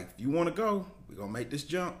serious? Like, if you want to go, we're going to make this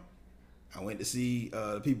jump. I went to see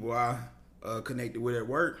the people I connected with at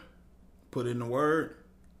work, put in the word,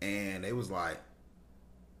 and they was like,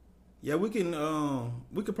 yeah, we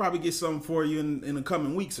could probably get something for you in the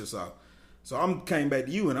coming weeks or so. So I came back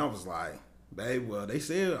to you and I was like, babe, well, they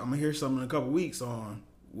said I'm going to hear something in a couple weeks on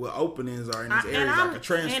what openings are in these areas I could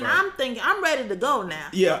transfer. And I'm thinking, I'm ready to go now.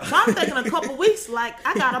 Yeah. So I'm thinking a couple weeks, like,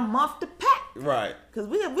 I got a month to pack. Right. Because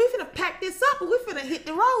we finna pack this up and we finna hit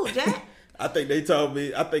the road, Jack. I think they told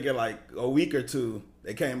me, I think in like a week or two,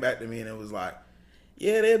 they came back to me and it was like,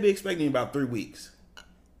 yeah, they'll be expecting about 3 weeks.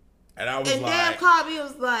 And I was and like. Dan called me,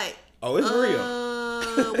 was like, oh, it's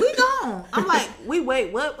real. We gone. I'm like,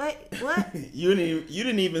 wait, what? You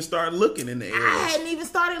didn't even start looking in the area. I hadn't even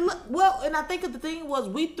started well, and I think the thing was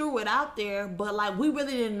we threw it out there, but like we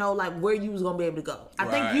really didn't know like where you was gonna be able to go. I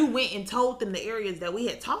think you went and told them the areas that we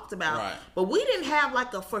had talked about, but we didn't have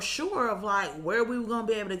like a for sure of like where we were gonna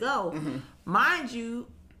be able to go. Mm-hmm. Mind you,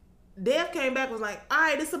 Dev came back was like, all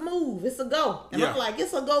right, it's a move, it's a go, and I'm like,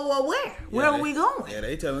 it's a go or where? Where are we going? Yeah,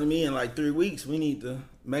 they telling me in like 3 weeks we need to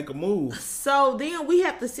make a move. So then we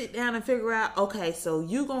have to sit down and figure out, okay, so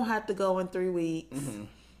you gonna have to go in 3 weeks. Mm-hmm.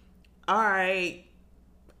 All right,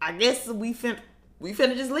 I guess we finna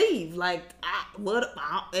just leave. Like,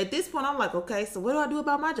 at this point, I'm like, okay, so what do I do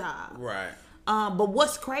about my job? Right. But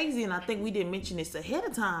what's crazy, and I think we didn't mention this ahead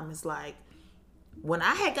of time, is like when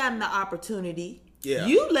I had gotten the opportunity,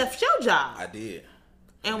 you left your job. I did.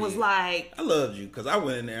 And was like, I loved you because I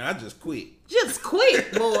went in there and I just quit. Just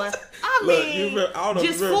quit, boy. I mean,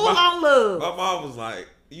 just full on love. My mom was like,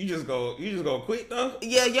 you just go quit though?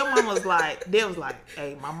 Yeah, your mom was like, they was like,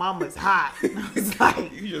 hey, my mama's hot. And I was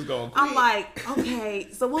like, you just gonna quit? I'm like,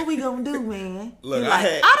 okay, so what we gonna do, man? Look,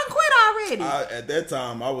 I done quit already. At that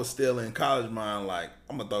time, I was still in college mind, like,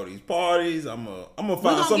 I'm gonna throw these parties. I'm gonna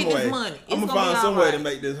find some way. I'm gonna find some way to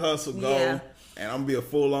make this hustle go. Yeah. And I'm gonna be a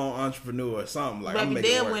full-on entrepreneur or something. Like, baby,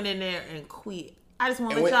 Dad went in there and quit. I just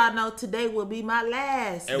want to let y'all know today will be my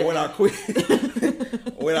last day. When I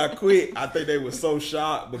quit, I think they were so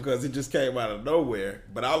shocked because it just came out of nowhere.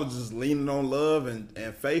 But I was just leaning on love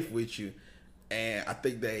and faith with you. And I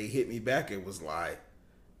think they hit me back. It was like,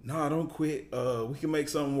 no, don't quit. We can make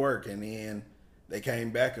something work. And then they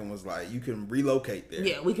came back and was like, you can relocate there.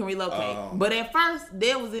 Yeah, we can relocate. But at first,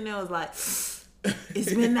 Dad was in there and was like,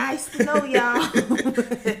 it's been nice to know y'all.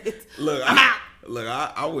 Look,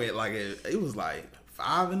 I went like it was like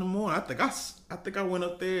 5 in the morning. I think I went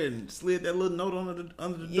up there and slid that little note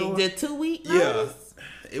under the door. The 2 week notice?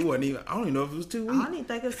 Yeah, it wasn't even. I don't even know if it was 2 weeks. I don't even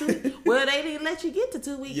think it was 2 weeks. Well, they didn't let you get to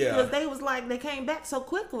 2 weeks because they was like they came back so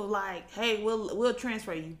quick. Was like, hey, we'll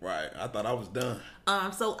transfer you. Right. I thought I was done.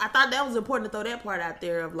 So I thought that was important to throw that part out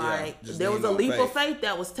there of like there was a leap of faith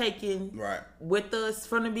that was taken with us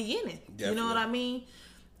from the beginning. Definitely. You know what I mean?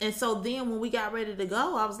 And so then when we got ready to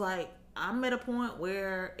go, I was like, I'm at a point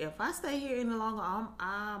where if I stay here any longer,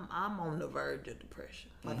 I'm on the verge of depression.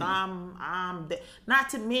 Like I'm not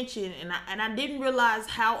to mention, and I didn't realize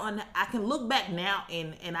how I can look back now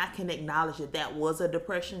and I can acknowledge that was a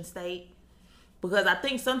depression state, because I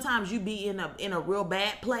think sometimes you be in a real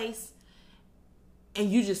bad place, and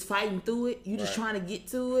you just fighting through it. You just Right. trying to get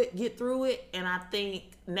through it. And I think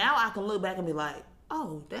now I can look back and be like,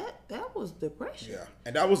 oh, that was depression. Yeah,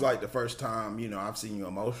 and that was like the first time, I've seen you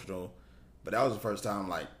emotional, but that was the first time,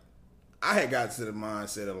 like, I had got to the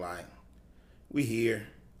mindset of, like, we here,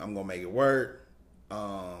 I'm going to make it work.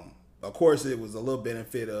 Of course, it was a little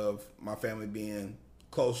benefit of my family being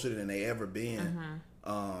closer than they ever been.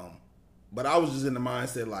 But I was just in the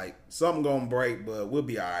mindset, like, something going to break, but we'll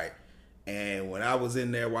be all right. And when I was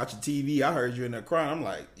in there watching TV, I heard you in there crying. I'm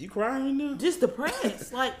like, you crying right now? Just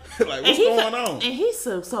depressed. Like, Like, what's going on? And he's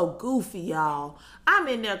so goofy, y'all. I'm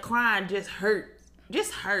in there crying, just hurt.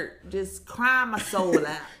 Just crying my soul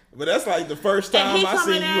out. But that's like the first And time he I come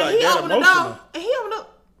in seen there, you like he that open the emotional. door, and he open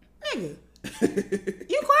up, nigga,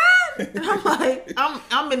 you crying? And I'm like,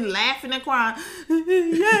 I'm been laughing and crying.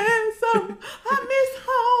 Yes, I miss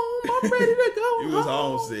home. I'm ready to go You was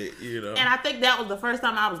home. homesick, And I think that was the first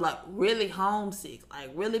time I was like really homesick,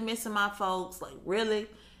 like really missing my folks, like really.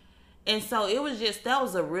 And so it was that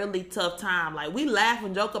was a really tough time. Like, we laugh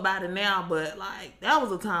and joke about it now, but like that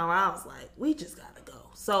was a time where I was like, we just gotta go.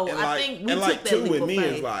 So And I like, think we and took like that too leap with of me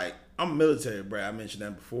faith. is like, I'm military, bro. I mentioned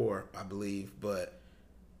that before, I believe, but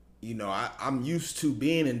I'm used to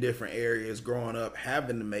being in different areas growing up,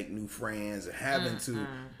 having to make new friends and having to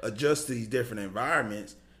adjust to these different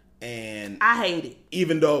environments. And I hate it.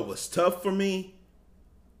 even though it was tough for me,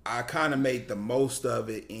 I kind of made the most of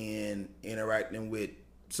it in interacting with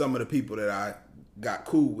some of the people that I got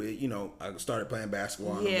cool with. I started playing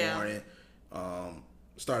basketball in the morning.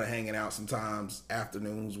 Started hanging out sometimes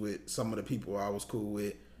afternoons with some of the people I was cool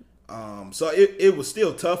with. So it was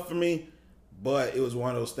still tough for me, but it was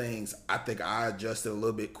one of those things I think I adjusted a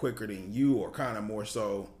little bit quicker than you, or kind of more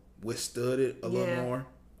so withstood it a little more.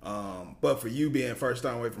 But for you being first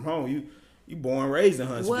time away from home, you born and raised in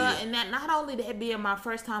Huntsville. Well, and that not only that being my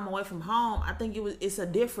first time away from home, I think it's a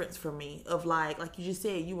difference for me of like you just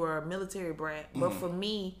said, you were a military brat, but for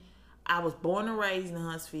me, I was born and raised in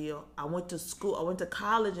Huntsville. I went to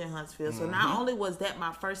college in Huntsville. So not only was that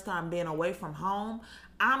my first time being away from home,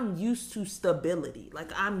 I'm used to stability.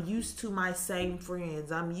 Like, I'm used to my same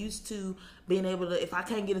friends. I'm used to being able to, if I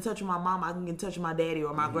can't get in touch with my mom, I can get in touch with my daddy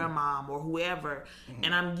or my grandmom or whoever.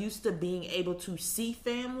 And I'm used to being able to see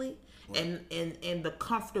family and the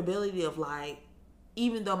comfortability of, like,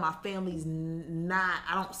 even though my family's not,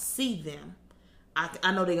 I don't see them,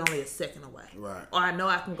 I know they're only a second away. Right. Or I know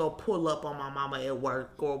I can go pull up on my mama at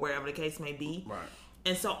work or wherever the case may be. Right.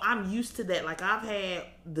 And so I'm used to that. Like, I've had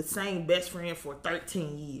the same best friend for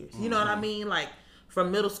 13 years. You know what I mean? Like,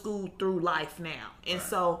 from middle school through life now. And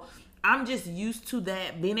so I'm just used to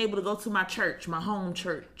that, being able to go to my church, my home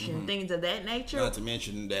church, and things of that nature. Not to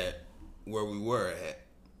mention that where we were at,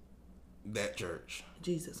 that church.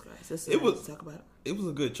 Jesus Christ. That's It was- what to talk about. It was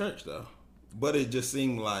a good church, though. But it just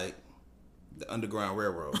seemed like the Underground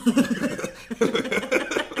Railroad.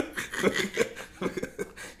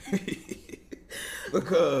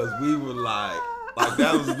 Because we were like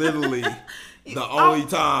that was literally the only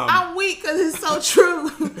time. I'm weak because it's so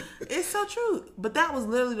true. It's so true. But that was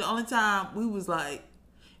literally the only time we was like,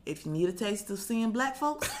 if you need a taste of seeing black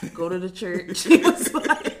folks, go to the church. It was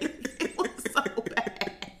like, it was so bad.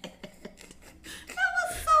 It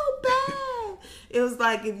was so bad. It was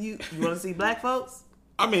like, if you want to see black folks,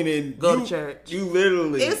 I mean, go to church. You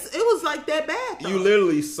literally, it was like that bad though. you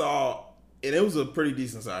literally saw, and it was a pretty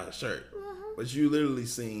decent sized church, but you literally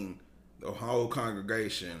seen the whole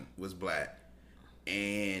congregation was black,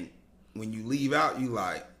 and when you leave out, you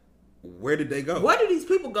like, where did they go? Where do these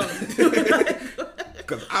people go?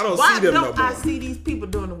 Because I don't Why see them no don't more. I see these people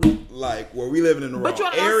during the week? Like, were we living in the wrong But you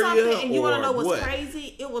want to know area, something? And you want to know or what's what?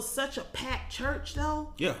 crazy? It was such a packed church,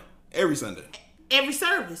 though. Yeah, every Sunday. Every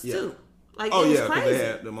service, Yeah. too. Like, Oh it was yeah, because crazy. they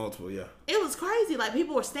had the multiple. Yeah, It was crazy. Like,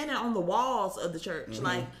 people were standing on the walls of the church.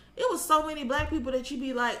 Like, it was so many black people that you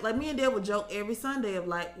be like me and Dad would joke every Sunday of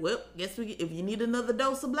like, well, if you need another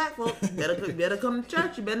dose of black folk, better come to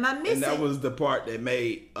church. You better not miss and that it. was the part that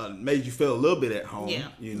made you feel a little bit at home. Yeah,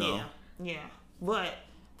 you know. yeah. But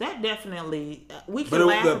that definitely we can But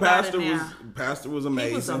laugh the about pastor it now. was amazing.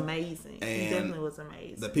 He was amazing. He And definitely was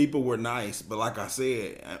amazing. The people were nice, but like I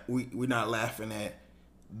said, we're not laughing at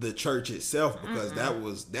the church itself because that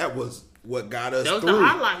was what got us That was through. the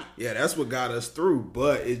highlight. Yeah, that's what got us through.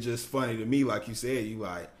 But it's just funny to me, like you said, you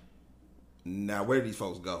like, now where do these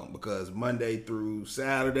folks go? Because Monday through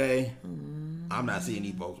Saturday, I'm not seeing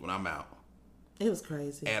these folks when I'm out It was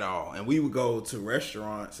crazy. at all. And we would go to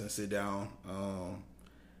restaurants and sit down,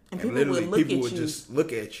 and people literally would look people at would you. just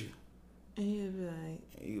look at you. And you'd be like,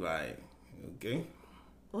 And you like, okay.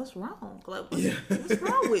 what's wrong? Like, what's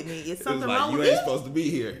wrong with me? Is something like, wrong you with ain't me? supposed to be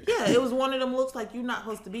here. Yeah, it was one of them looks like you're not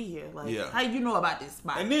supposed to be here. Like, Yeah. how you know about this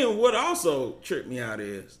spot? And then what also tripped me out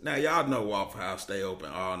is, now y'all know Waffle House stay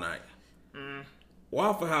open all night.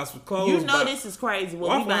 Waffle House was closed. You know this is crazy. What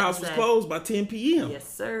Waffle we about House to was say. closed by 10 p.m. Yes,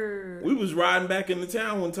 sir. We was riding back into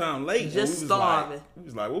town one time late. and Just we was starving. Like, we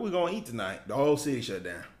was like, what we gonna eat tonight? The whole city shut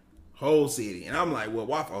down. Whole city. And I'm like, well,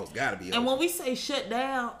 Waffle House gotta be open. And when we say shut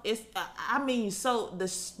down, it's I mean, so the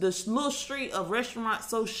little street of restaurants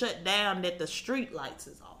so shut down that the street lights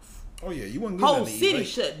is off. Oh yeah, you wasn't getting Whole nothing to eat city late.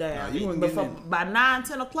 shut down. Nah, you wasn't But getting by 9,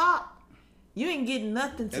 10 o'clock, you ain't getting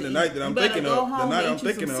nothing to And eat. the night that I'm You better thinking go of, home and eat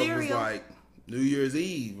you some was cereal. like New Year's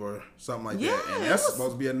Eve or something like Yeah, that. And it that's was-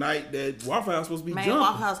 supposed to be a night that Waffle House supposed to be Man, jumping.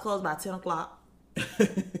 Waffle House closed by 10 o'clock.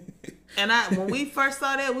 And when we first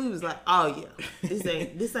saw that, we was like, "Oh yeah, this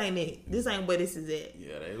ain't it. This ain't where this is at."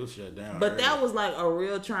 Yeah, they was shut down. But early. that was like a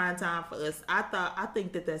real trying time for us. I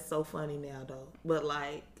think that's so funny now though. But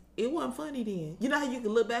like, it wasn't funny then. You know how you can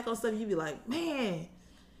look back on stuff, you be like, "Man."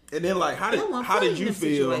 And then like, how It wasn't did funny you in them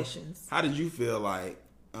feel? situations. How did you feel like?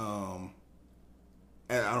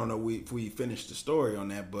 And I don't know if we finished the story on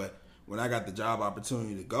that, but when I got the job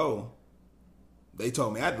opportunity to go, they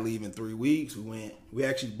told me I had to leave in 3 weeks. We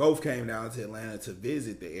actually both came down to Atlanta to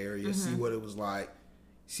visit the area, see what it was like,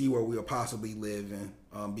 see where we'll possibly be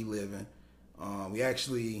living. We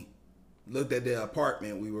actually looked at the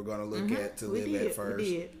apartment we were going to look at to live at first.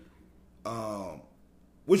 We did.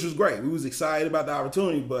 Which was great. We was excited about the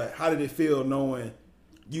opportunity, but how did it feel knowing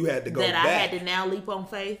you had to go That back? I had to now leap on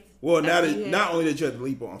faith. Well, now after that you had- not only that you had to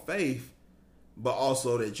leap on faith, but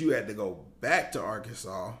also that you had to go back to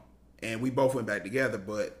Arkansas, and we both went back together.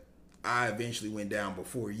 But I eventually went down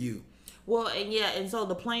before you. Well, and so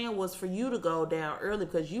the plan was for you to go down early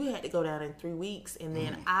because you had to go down in 3 weeks, and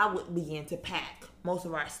then I would begin to pack most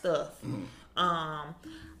of our stuff.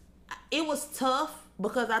 It was tough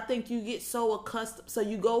because I think you get so accustomed. So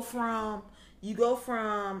you go from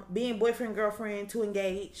being boyfriend girlfriend to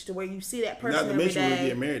engaged to where you see that person Not to every mention we were day.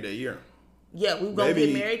 getting married that year. Yeah, we were gonna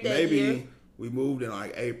get married that year. We moved in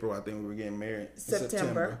like April. I think we were getting married in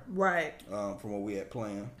September, right? From what we had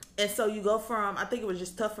planned. And so you go from, I think it was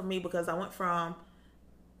just tough for me because I went from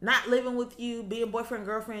not living with you, being boyfriend,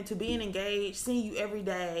 girlfriend, to being engaged, seeing you every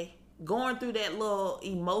day, going through that little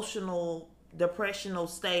emotional, depressional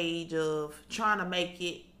stage of trying to make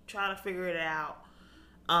it, trying to figure it out,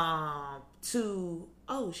 to,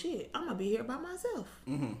 oh shit, I'm going to be here by myself.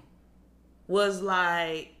 Was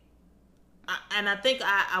like, and I think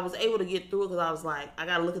I was able to get through it because I was like, I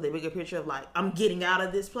got to look at the bigger picture of like, I'm getting out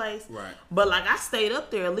of this place. Right. But like, I stayed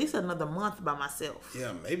up there at least another month by myself.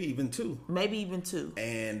 Yeah, maybe even 2. Maybe even 2.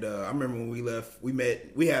 And I remember when we left,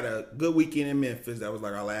 we had a good weekend in Memphis. That was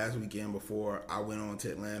like our last weekend before I went on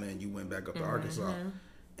to Atlanta and you went back up to Arkansas.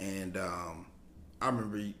 And I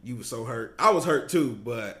remember you were so hurt. I was hurt too,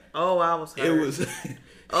 but Oh, I was hurt. it was...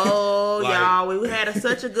 Oh, Like- y'all, we had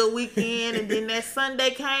such a good weekend, and then that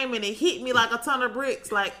Sunday came and it hit me like a ton of bricks.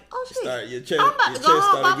 Like, oh shit, Your chest, I'm about to your go chest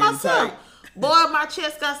home by started getting myself. tight. Boy, my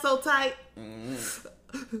chest got so tight.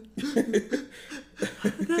 I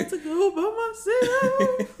got to go by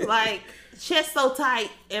myself. Like, chest so tight,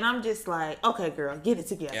 and I'm just like, okay, girl, get it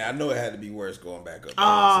together. Yeah, I know it had to be worse going back up.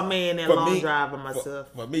 Oh man, that For long me- drive by myself.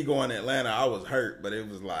 For me going to Atlanta, I was hurt, but it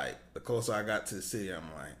was like the closer I got to the city, I'm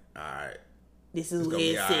like, all right, This is it's where gonna be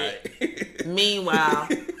it's all at. right. Meanwhile,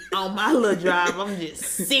 on my little drive, I'm just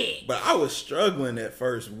sick. But I was struggling that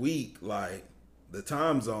first week. Like the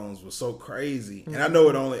time zones were so crazy, and I know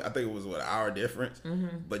I think it was an hour difference.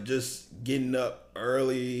 But just getting up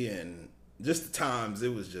early and just the times,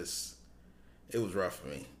 it was rough for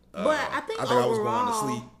me. But I think I was going overall- to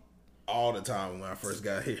sleep all the time when I first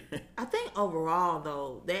got here. I think overall,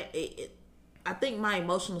 though, I think my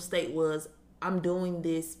emotional state was, I'm doing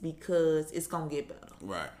this because it's gonna get better.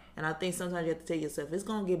 Right. And I think sometimes you have to tell yourself it's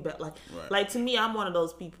gonna get better. Right. Like to me, I'm one of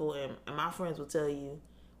those people, and my friends will tell you,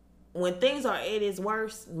 when things are at its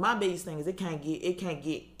worst, my biggest thing is it can't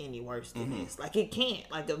get any worse than this. Like it can't.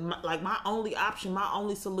 Like my only option, my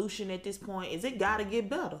only solution at this point is it gotta get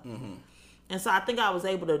better. And so I think I was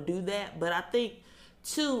able to do that. But I think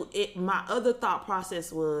too, my other thought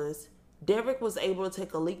process was Derek was able to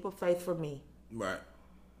take a leap of faith for me. Right.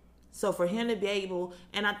 So for him to be able,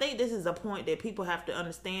 and I think this is a point that people have to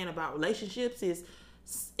understand about relationships, is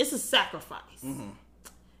it's a sacrifice.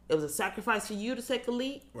 It was a sacrifice for you to take a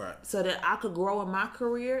leap, Right. so that I could grow in my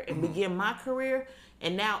career and begin my career.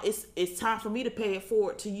 And now it's time for me to pay it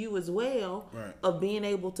forward to you as well, Right. of being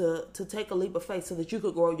able to take a leap of faith so that you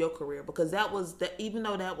could grow your career. Because that was even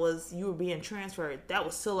though that was you were being transferred, that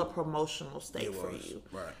was still a promotional state It for was. you.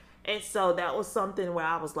 Right. And so that was something where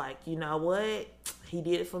I was like, you know what? He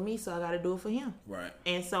did it for me, so I got to do it for him. Right.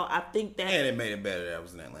 And so I think that... And it made it better that I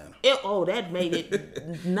was in Atlanta. That made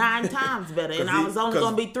it 9 times better. And I was only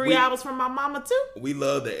going to be 3 hours from my mama, too. We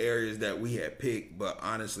love the areas that we had picked, but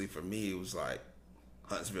honestly, for me, it was like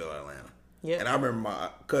Huntsville, Atlanta. Yeah. And I remember my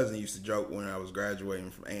cousin used to joke when I was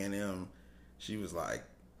graduating from A&M. She was like,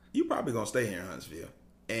 "You probably going to stay here in Huntsville."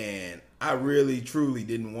 And I really, truly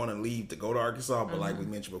didn't want to leave to go to Arkansas, but like we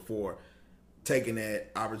mentioned before, taking that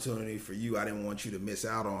opportunity for you, I didn't want you to miss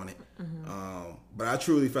out on it. But I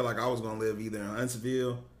truly felt like I was going to live either in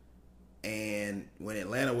Huntsville, and when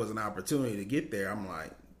Atlanta was an opportunity to get there, I'm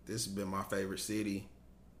like, this has been my favorite city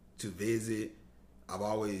to visit. I've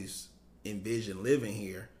always envisioned living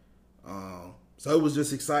here. So it was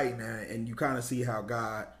just exciting, and you kind of see how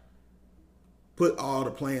God put all the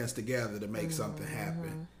plans together to make something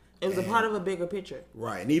happen. It was a part of a bigger picture.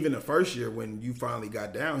 Right. And even the first year when you finally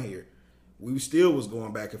got down here, we still was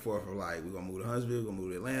going back and forth of like, we're going to move to Huntsville, we're going to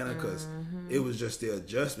move to Atlanta, because it was just the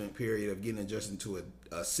adjustment period of getting adjusted to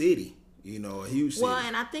a city, you know, a huge city. Well,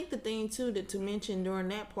 and I think the thing, too, that to mention during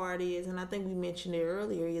that part is, and I think we mentioned it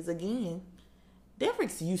earlier, is, again, Devereux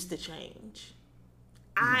used to change.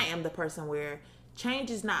 I am the person where change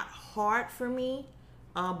is not hard for me,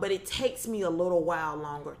 but it takes me a little while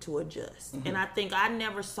longer to adjust. And I think I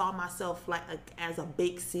never saw myself like as a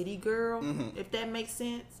big city girl, if that makes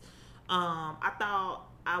sense. I thought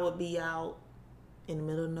I would be out in the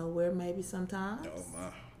middle of nowhere maybe sometimes. Oh, my.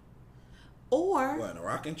 Or... What, in a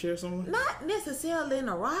rocking chair somewhere? Not necessarily in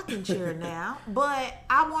a rocking chair now, but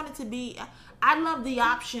I wanted to be... I love the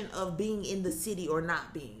option of being in the city or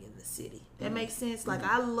not being in the city. That makes sense. Like,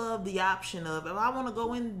 I love the option of, if I want to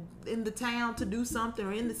go in the town to do something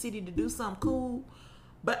or in the city to do something cool,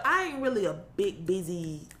 but I ain't really a big,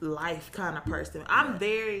 busy life kind of person. I'm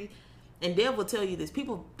very, and Dev will tell you this,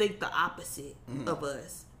 people think the opposite of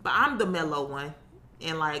us, but I'm the mellow one,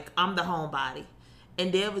 and like, I'm the homebody.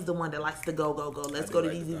 And Dev is the one that likes to go. Let's go to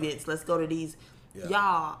these events. Let's go to these. Yeah.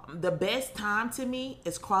 Y'all, the best time to me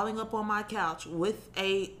is crawling up on my couch with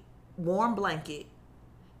a warm blanket,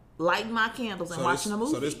 lighting my candles and watching a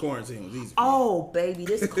movie. So this quarantine was easy. Oh, baby,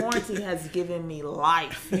 this quarantine has given me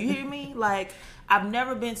life. You hear me? Like, I've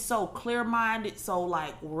never been so clear-minded, so,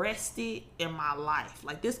 like, rested in my life.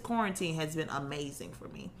 Like, this quarantine has been amazing for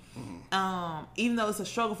me. Even though it's a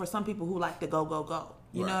struggle for some people who like to go.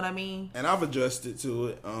 You know what I mean? And I've adjusted to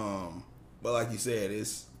it. But like you said,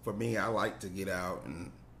 it's, for me, I like to get out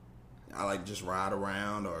and I like just ride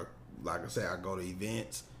around, or like I say, I go to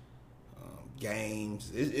events.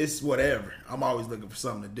 Games, it's whatever. I'm always looking for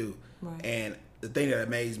something to do. Right. And the thing that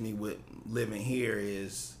amazed me with living here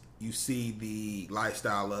is you see the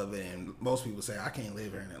lifestyle of it, and most people say, I can't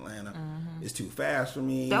live here in Atlanta. It's too fast for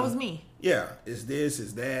me. That was me. Yeah, it's this,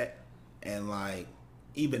 it's that. And like,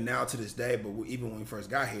 even now to this day, but even when we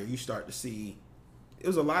first got here, you start to see it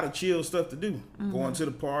was a lot of chill stuff to do. Going to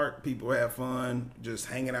the park, people have fun, just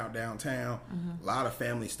hanging out downtown. A lot of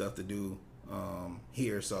family stuff to do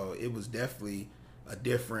here, so it was definitely a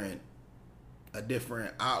different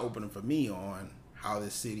eye opener for me on how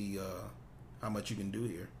this city, how much you can do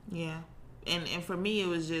here. Yeah, and for me, it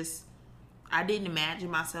was just, I didn't imagine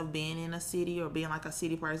myself being in a city or being like a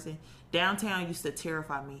city person. Downtown used to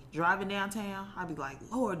terrify me. Driving downtown, I'd be like,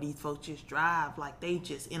 Lord, these folks just drive like they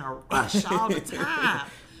just in a rush all the time.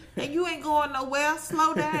 And you ain't going nowhere.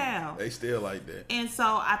 Slow down. They still like that. And so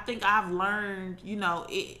I think I've learned,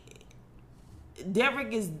 Devereux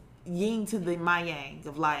is yin to my yang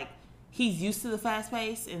of like, he's used to the fast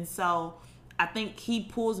pace. And so I think he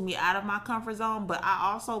pulls me out of my comfort zone. But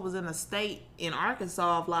I also was in a state in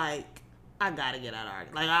Arkansas of like, I got to get out of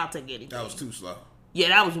Arkansas. Like, I'll take anything. That was too slow. Yeah,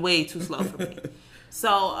 that was way too slow for me.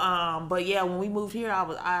 So, but yeah, when we moved here,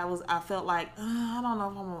 I felt like, I don't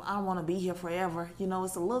know if I want to be here forever.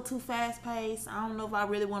 It's a little too fast paced. I don't know if I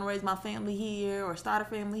really want to raise my family here or start a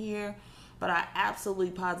family here, but I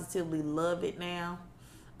absolutely positively love it now.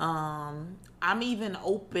 I'm even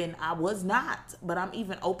open. I was not, but I'm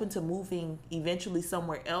even open to moving eventually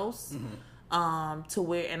somewhere else. To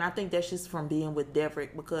where, and I think that's just from being with Devereux,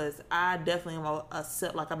 because I definitely am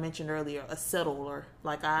like I mentioned earlier, a settler.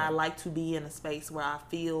 Like, I like to be in a space where I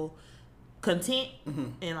feel content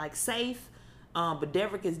and like safe. But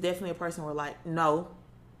Devereux is definitely a person where like, no,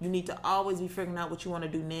 you need to always be figuring out what you want to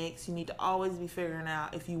do next. You need to always be figuring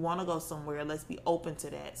out if you want to go somewhere. Let's be open to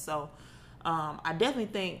that. So I definitely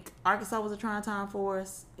think Arkansas was a trying time for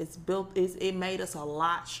us. It made us a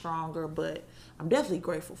lot stronger, but I'm definitely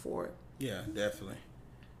grateful for it. Yeah, definitely.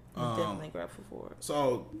 I'm definitely grateful for it.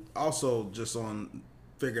 So, also, just on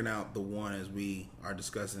figuring out the one as we are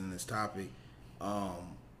discussing this topic,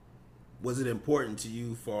 Was it important to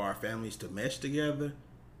you for our families to mesh together?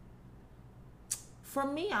 For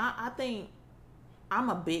me, I think I'm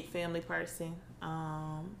a big family person.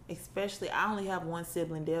 Especially, I only have one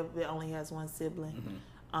sibling. David only has one sibling.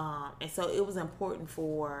 And so it was important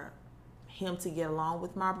for him to get along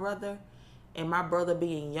with my brother. And my brother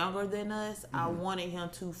being younger than us, I wanted him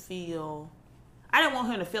to feel... I didn't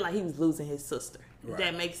want him to feel like he was losing his sister. If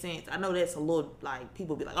that makes sense. I know that's a little, like,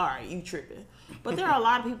 people be like, all right, you tripping. But there are a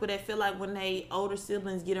lot of people that feel like when they older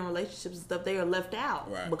siblings get in relationships and stuff, they are left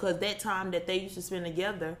out. Right. Because that time that they used to spend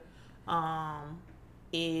together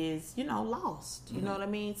is, lost. You know what I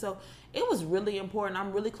mean? So it was really important.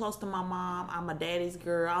 I'm really close to my mom. I'm a daddy's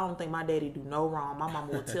girl. I don't think my daddy do no wrong. My mom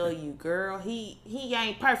will tell you, girl, he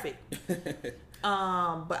ain't perfect.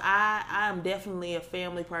 But I am definitely a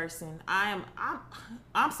family person. I'm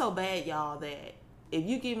so bad, y'all, that if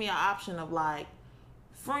you give me an option of like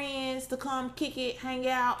friends to come kick it, hang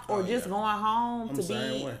out, or just going home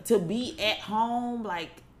to be at home, like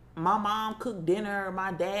my mom cooked dinner or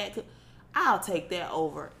my dad cooked, I'll take that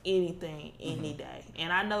over anything, any day.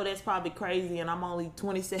 And I know that's probably crazy, and I'm only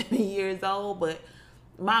 27 years old, but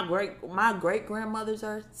my great grandmothers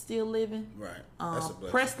are still living. Right. That's a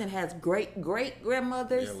blessing. Preston has great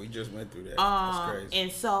grandmothers. Yeah, we just went through that. That's crazy.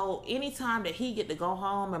 And so anytime that he get to go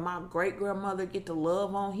home and my great grandmother get to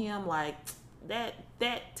love on him, like that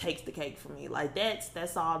takes the cake for me. Like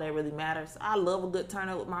that's all that really matters. I love a good turn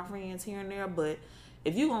up with my friends here and there, but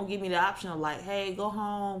if you gonna give me the option of like, hey, go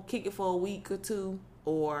home, kick it for a week or two,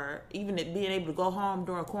 or even being able to go home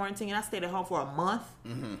during quarantine, I stayed at home for a month.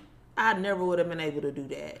 I never would have been able to do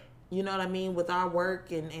that. You know what I mean? With our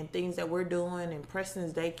work and things that we're doing and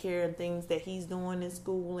Preston's daycare and things that he's doing in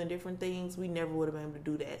school and different things, we never would have been able to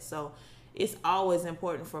do that. So it's always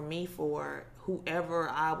important for me for whoever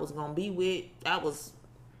I was going to be with. That was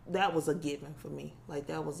a given for me. Like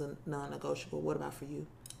that was a non-negotiable. What about for you?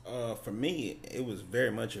 For me, it was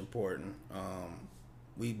very much important.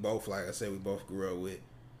 We both, like I said, we both grew up with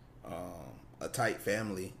a tight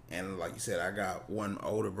family, and like you said, I got one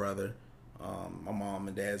older brother. My mom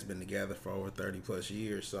and dad's been together for over 30 plus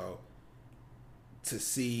years, so to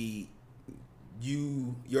see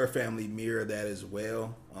your family mirror that as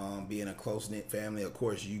well, being a close-knit family. Of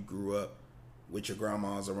course, you grew up with your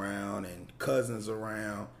grandmas around and cousins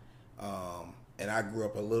around, and I grew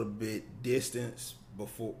up a little bit distance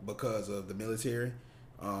because of the military.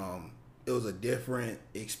 It was a different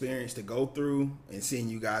experience to go through, and seeing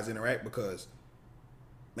you guys interact, because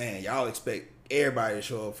man, y'all expect everybody to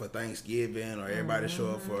show up for Thanksgiving or everybody to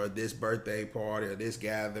show up for this birthday party or this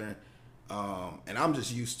gathering, and I'm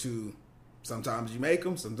just used to sometimes you make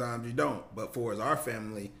them, sometimes you don't. But for our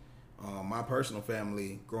family, my personal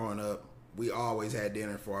family growing up, we always had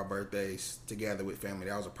dinner for our birthdays together with family.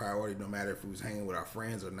 That was a priority, no matter if we was hanging with our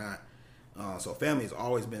friends or not. So family has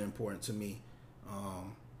always been important to me.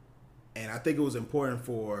 And I think it was important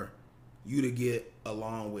for you to get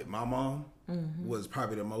along with my mom was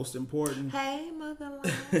probably the most important. Hey,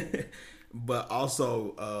 mother-in-law. But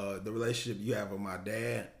also the relationship you have with my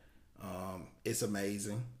dad, it's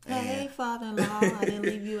amazing. Hey, father-in-law, I didn't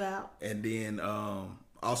leave you out. And then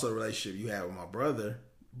also the relationship you have with my brother,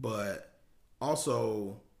 but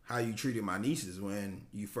also how you treated my nieces when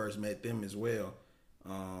you first met them as well.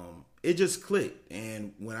 It just clicked.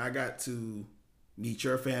 And when I got to meet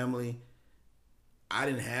your family, I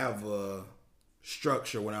didn't have a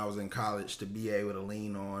structure when I was in college to be able to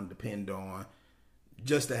lean on, depend on,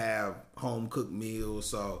 just to have home cooked meals.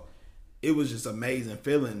 So it was just amazing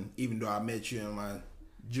feeling, even though I met you in my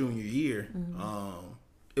junior year.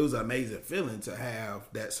 It was an amazing feeling to have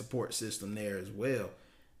that support system there as well.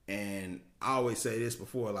 And I always say this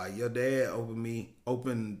before, like your dad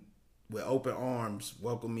opened with open arms,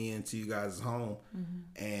 welcomed me into you guys' home.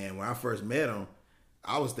 And when I first met him,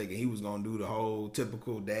 I was thinking he was gonna do the whole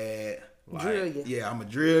typical dad, like, drill you. Yeah, I'm gonna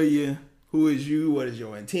drill you. Who is you? What is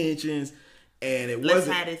your intentions? And it Let's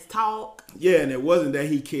wasn't. have this talk. Yeah, and it wasn't that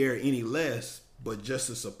he cared any less, but just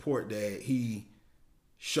the support that he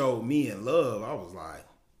showed me in love. I was like,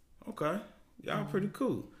 okay, y'all pretty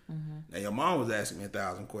cool. Now your mom was asking me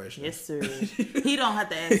 1,000 questions. Yes, sir. He don't have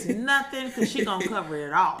to ask nothing because she gonna cover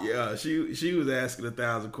it all. Yeah, she was asking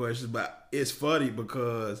 1,000 questions, but it's funny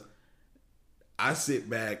because I sit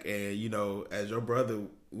back and, you know, as your brother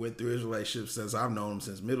went through his relationship since I've known him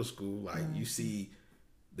since middle school, like you see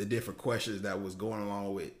the different questions that was going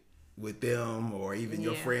along with them, or even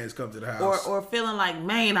your friends come to the house. Or feeling like,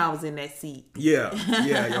 man, I was in that seat.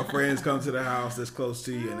 Yeah, your friends come to the house that's close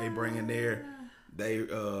to you and they bring in they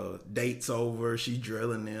dates over. She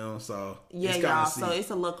drilling them, so Yeah, it's y'all. kinda So it's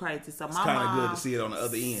a little crazy. So it's my kind of mom, good to see it on the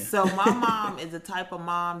other end. So my mom is the type of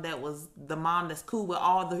mom that was the mom that's cool with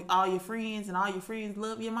all your friends, and all your friends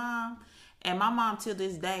love your mom. And my mom, till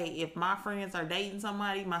this day, if my friends are dating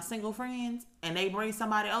somebody, my single friends, and they bring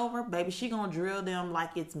somebody over, baby, she gonna drill them like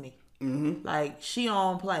it's me. Mm-hmm. Like, she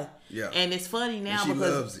don't play. Yeah. And it's funny now she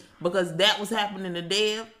loves it. because that was happening to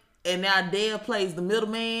Deb. And now Deb plays the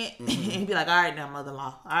middleman and be like, all right now,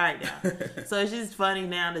 mother-in-law. All right now. So it's just funny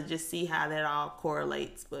now to just see how that all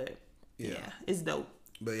correlates. But yeah, it's dope.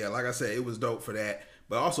 But yeah, like I said, it was dope for that.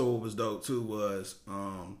 But also what was dope too was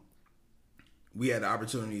we had the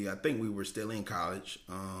opportunity, I think we were still in college.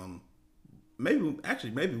 Maybe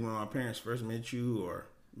when my parents first met you, or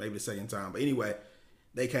maybe the second time. But anyway,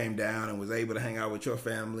 they came down and was able to hang out with your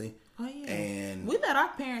family. Oh, yeah. And we let our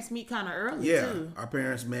parents meet kind of early, too. Our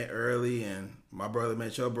parents met early, and my brother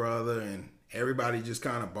met your brother, and everybody just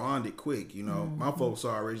kind of bonded quick. You know, my folks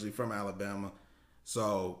are originally from Alabama,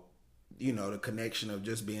 so, you know, the connection of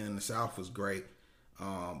just being in the South was great.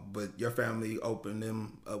 But your family opened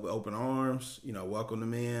them up with open arms, you know, welcomed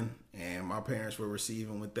them in, and my parents were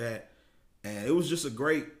receiving with that. And it was just a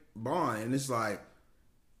great bond. And it's like,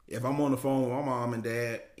 if I'm on the phone with my mom and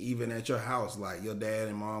dad, even at your house, like, your dad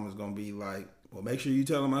and mom is going to be like, well, make sure you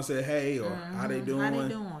tell them I said hey, or how they doing.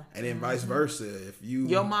 And then vice versa. If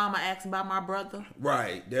your mama asks about my brother.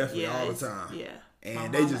 Right, definitely, all the time. Yeah.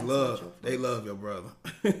 And they just love your brother.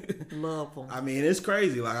 Love him. I mean, it's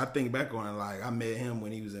crazy. Like, I think back on it, like, I met him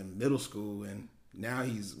when he was in middle school, and now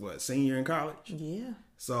he's, senior in college? Yeah.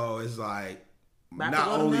 So it's like, not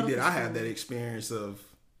only did I have that experience of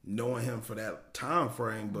knowing him for that time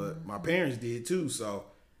frame, but my parents did too. So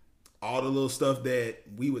all the little stuff that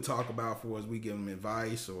we would talk about for as we give him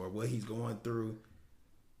advice or what he's going through,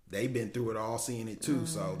 they've been through it all, seeing it too.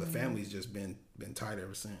 So the family's just been tight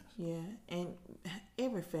ever since. Yeah, and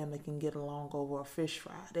every family can get along over a fish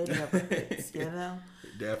fry. They never hits, you know.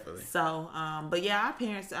 Definitely. So, but yeah,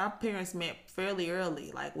 our parents met fairly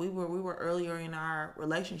early. Like, we were earlier in our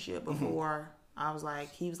relationship before. I was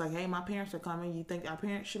like, he was like, hey, my parents are coming. You think our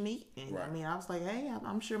parents should meet? And right. I mean, I was like, hey,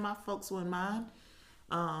 I'm sure my folks wouldn't mind.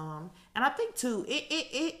 And I think too,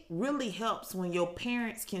 it really helps when your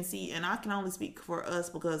parents can see, and I can only speak for us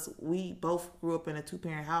because we both grew up in a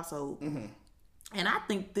 2-parent household. Mm-hmm. And I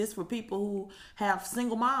think this for people who have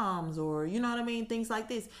single moms or, you know what I mean, things like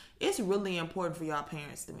this. It's really important for y'all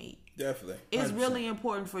parents to meet. Definitely. 100%. It's really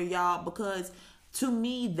important for y'all because, to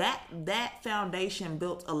me, that foundation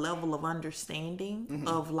built a level of understanding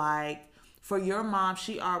of, like, for your mom,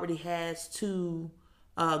 she already has 2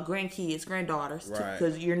 granddaughters,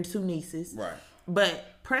 because you're 2 nieces. Right.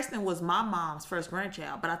 But Preston was my mom's first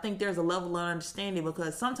grandchild. But I think there's a level of understanding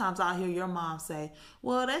because sometimes I'll hear your mom say,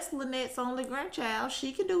 well, that's Lynette's only grandchild.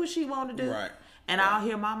 She can do what she want to do. Right. And I'll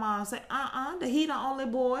hear my mom say, he the only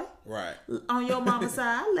boy. Right. On your mama's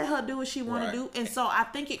side, let her do what she want to do. And so I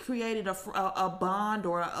think it created a bond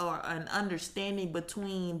or an understanding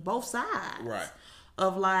between both sides. Right.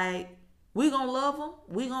 Of like, we gonna love them,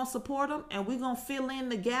 we gonna support them, and we gonna fill in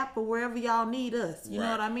the gap of wherever y'all need us. You know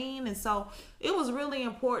what I mean? And so it was really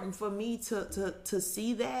important for me to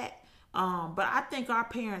see that. But I think our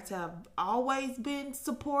parents have always been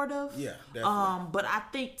supportive. Yeah, definitely. But I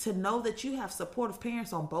think to know that you have supportive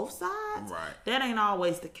parents on both sides, right, that ain't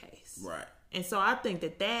always the case. Right. And so I think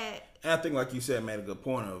that and I think, like you said, made a good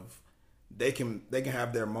point of they can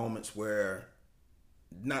have their moments where,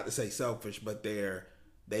 not to say selfish, but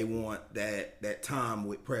they want that time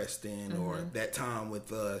with Preston or that time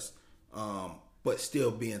with us, but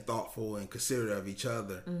still being thoughtful and considerate of each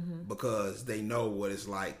other because they know what it's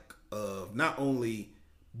like of not only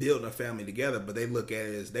building a family together, but they look at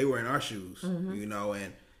it as they were in our shoes, you know,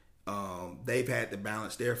 and they've had to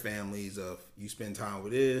balance their families of you spend time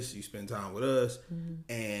with this, you spend time with us,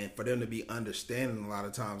 and for them to be understanding a lot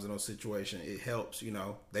of times in those situations, it helps, you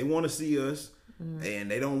know. They want to see us and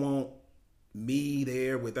they don't want me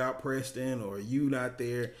there without Preston or you not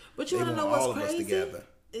there. But you want to know what's crazy?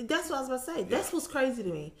 That's what I was about to say. That's what's crazy to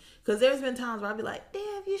me. Because there's been times where I'll be like,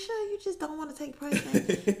 damn, you sure you just don't want to take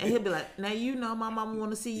Preston? And he'll be like, now you know my mama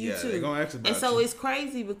want to see you too. They're gonna ask about and so it's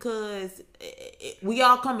crazy because we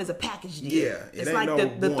all come as a package deal. Yeah. It's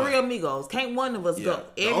like the 3 amigos. Can't one of us go.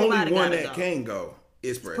 Everybody the only one that can go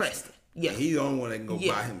is Preston. Yeah. And he's the only one that can go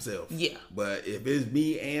by himself. Yeah. But if it's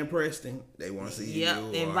me and Preston, they want to see you.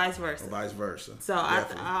 And vice versa. Or vice versa. So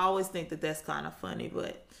I always think that that's kind of funny.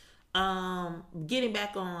 But getting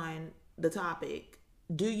back on the topic,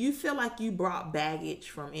 do you feel like you brought baggage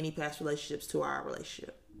from any past relationships to our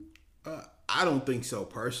relationship? I don't think so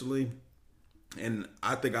personally. And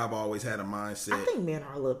I think I've always had a mindset. I think men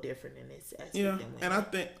are a little different in this aspect Yeah, than women.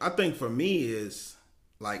 and I think for me is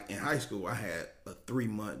like in high school I had a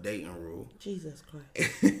 3-month dating rule. Jesus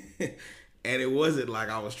Christ. And it wasn't like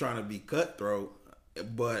I was trying to be cutthroat,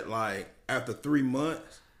 but like after 3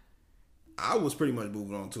 months, I was pretty much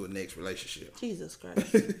moving on to a next relationship. Jesus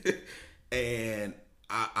Christ. And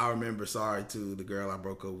I remember, sorry to the girl I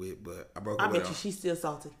broke up with, but I broke up I with bet her. you she's still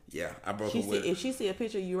salty. Yeah, I broke up with her. If she see a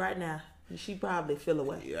picture of you right now, she probably feel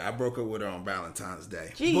away. Yeah, I broke up with her on Valentine's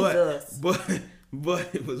Day. Jesus. But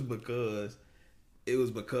it was because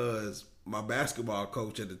my basketball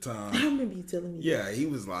coach at the time. I remember you telling me. Yeah, he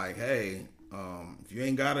was like, "Hey, if you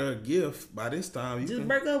ain't got her a gift by this time, Just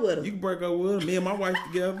break up with her. You can break up with her. Me and my wife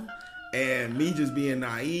together." And me just being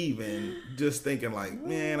naive and just thinking like,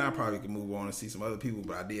 man, I probably could move on and see some other people,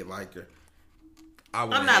 but I did like her. I'm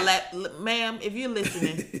not ma'am, if you're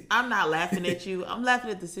listening, I'm not laughing at you. I'm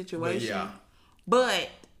laughing at the situation. But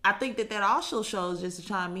I think that also shows, just to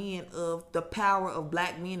chime in, of the power of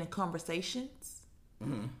black men in conversations.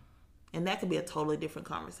 Mm-hmm. And that could be a totally different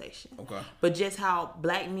conversation. Okay. But just how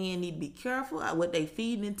black men need to be careful at what they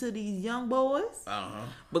feeding into these young boys. Uh-huh.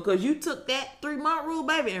 Because you took that 3-month rule,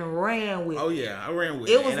 baby, and ran with it. Oh, yeah. I ran with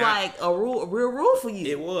it. It was like a real rule for you.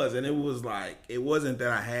 It was. And it was like, it wasn't that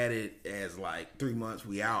I had it as like 3 months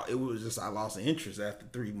we out. It was just I lost interest after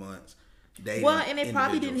 3 months dating. Well, and it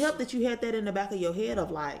probably didn't help that you had that in the back of your head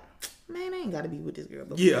of like, man, I ain't got to be with this girl.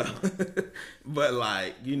 Yeah. But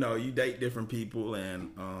like, you know, you date different people,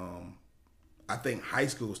 and I think high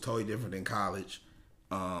school is totally different than college.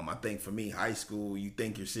 I think for me, high school, you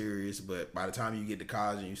think you're serious, but by the time you get to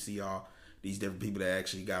college and you see all these different people that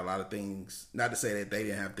actually got a lot of things, not to say that they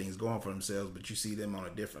didn't have things going for themselves, but you see them on a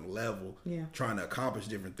different level, trying to accomplish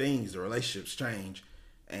different things. The relationships change.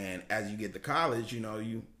 And as you get to college, you know,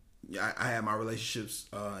 I had my relationships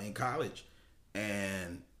in college,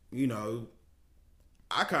 and, you know,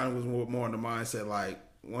 I kind of was more in the mindset like,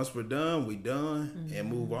 once we're done, we done, and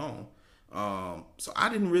move on. So I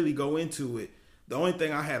didn't really go into it. The only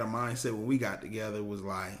thing I had a mindset when we got together was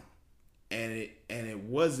like, and it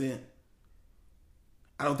wasn't,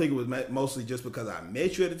 I don't think it was mostly just because I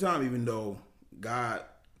met you at the time, even though God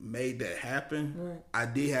made that happen. Right. I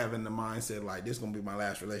did have in the mindset like, this is going to be my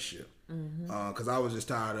last relationship. Because I was just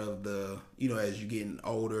tired of the, you know, as you getting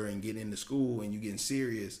older and getting into school and you getting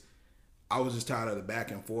serious, I was just tired of the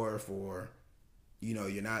back and forth, or, you know,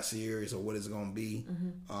 you're not serious, or what is it going to be.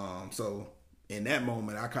 So in that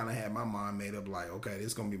moment, I kind of had my mind made up like, okay, this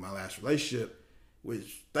is going to be my last relationship,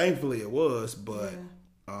 which thankfully it was. But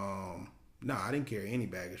no, I didn't carry any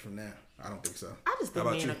baggage from that. I don't think so. I just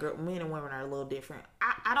think men and women are a little different.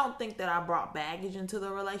 I don't think that I brought baggage into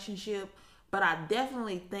the relationship, but I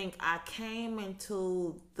definitely think I came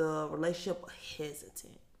into the relationship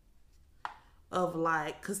hesitant. Of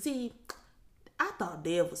like, cause see, I thought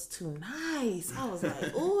Dev was too nice. I was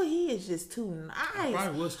like, oh, he is just too nice. I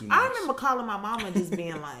was too nice. I remember calling my mama and just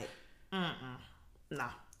being like, nah,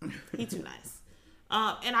 he too nice.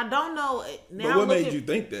 And I don't know. Now but what made you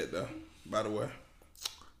think that, though, by the way?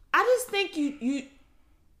 I just think you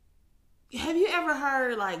have you ever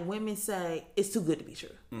heard like women say it's too good to be true?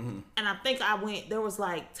 Mm-hmm. And I think there was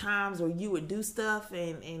like times where you would do stuff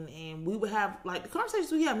and we would have like the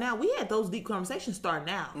conversations we have now. We had those deep conversations starting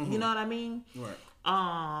out. Mm-hmm. You know what I mean? Right.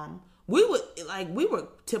 We were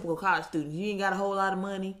typical college students. You ain't got a whole lot of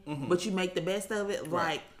money, but you make the best of it. Right.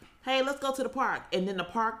 Like, hey, let's go to the park. And then the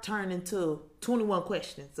park turned into 21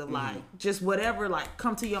 questions of like just whatever like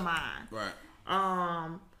come to your mind. Right.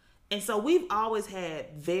 And so we've always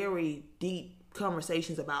had very deep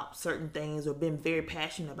conversations about certain things, or been very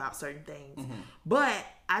passionate about certain things. But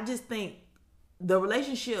I just think the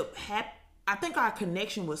relationship I think our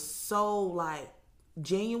connection was so like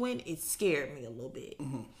genuine, it scared me a little bit.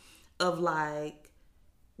 Of like,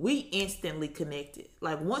 we instantly connected.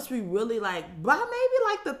 Like once we really like, by maybe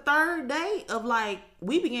like the third day of like,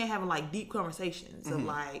 we began having like deep conversations of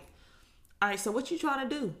like, all right, so what you trying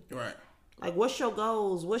to do? Right. Like, what's your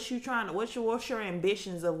goals? What's your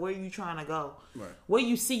ambitions of where you trying to go? Right. Where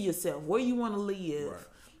you see yourself? Where you want to live?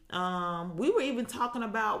 Right. We were even talking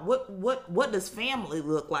about what does family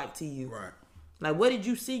look like to you? Right. Like, what did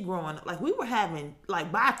you see growing up? Like, we were having,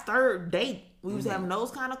 like, by third date, we was having those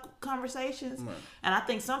kind of conversations. Right. And I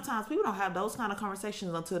think sometimes people don't have those kind of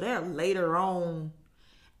conversations until they're later on.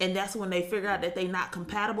 And that's when they figure out that they're not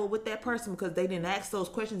compatible with that person because they didn't ask those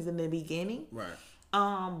questions in the beginning. Right.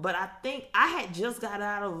 But I think I had just got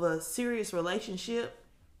out of a serious relationship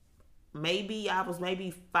maybe I was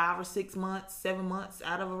maybe 5 or 6 months, 7 months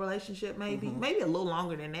out of a relationship, maybe a little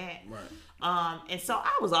longer than that. Right. And so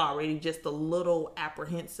I was already just a little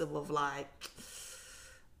apprehensive of like,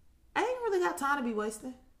 I ain't really got time to be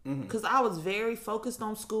wasting. Because I was very focused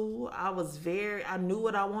on school. I knew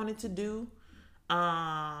what I wanted to do.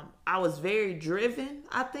 I was very driven,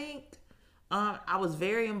 I think. I was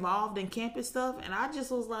very involved in campus stuff. And I just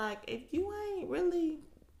was like, if you ain't really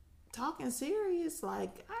talking serious,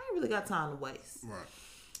 like, I ain't really got time to waste. Right.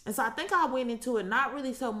 And so I think I went into it not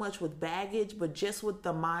really so much with baggage, but just with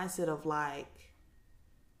the mindset of like,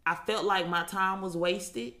 I felt like my time was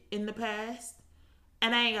wasted in the past.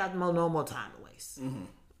 And I ain't got no more time to waste.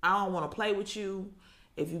 I don't want to play with you.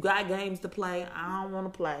 If you got games to play, I don't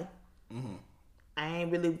want to play. I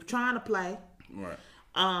ain't really trying to play. Right.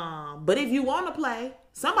 But if you want to play,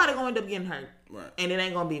 somebody gonna end up getting hurt. Right. And it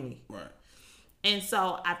ain't gonna be me. Right. And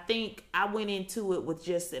so I think I went into it with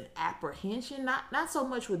just an apprehension, not so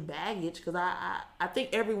much with baggage, because I think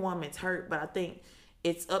every woman's hurt, but I think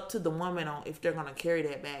it's up to the woman on if they're gonna carry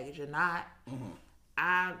that baggage or not.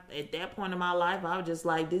 At that point in my life, I was just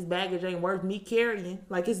like, this baggage ain't worth me carrying.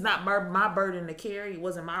 Like, it's not my burden to carry. It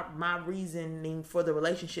wasn't my reasoning for the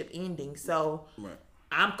relationship ending. So Right.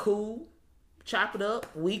 I'm cool. Chop it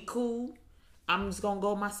up. We cool. I'm just gonna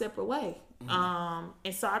go my separate way.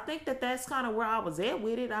 And so I think that's kind of where I was at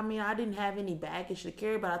with it. I mean, I didn't have any baggage to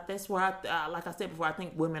carry, but that's where like I said before, I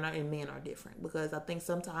think women and men are different, because I think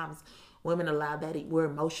sometimes women allow that, we're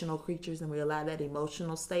emotional creatures, and we allow that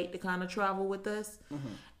emotional state to kind of travel with us.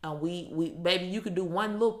 And we baby, you could do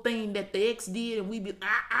one little thing that the ex did, and we be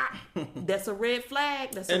that's a red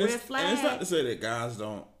flag. That's a red flag. And it's not to say that guys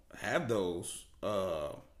don't have those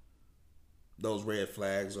red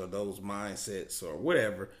flags or those mindsets or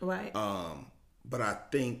whatever. Right. But I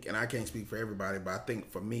think, and I can't speak for everybody, but I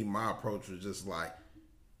think for me, my approach was just like,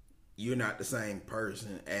 you're not the same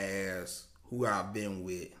person as who I've been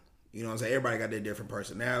with. You know what I'm saying? Everybody got their different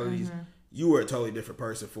personalities. You were a totally different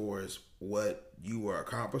person for what you were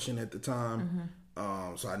accomplishing at the time.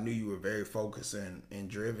 So I knew you were very focused and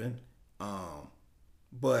driven.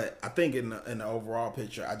 But I think in the overall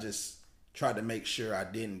picture, I just tried to make sure I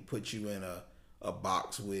didn't put you in a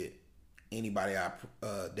box with anybody I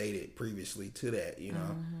dated previously to that, you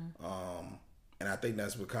know. And I think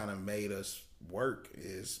that's what kind of made us work,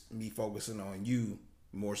 is me focusing on you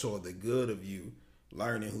more so the good of you,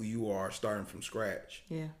 learning who you are, starting from scratch.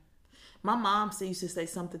 Yeah. My mom used to say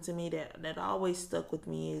something to me that always stuck with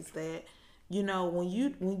me, is that, you know, when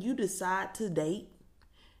you decide to date,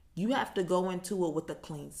 you have to go into it with a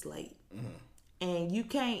clean slate. And you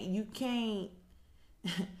can't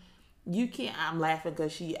I'm laughing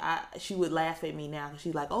because she would laugh at me now, because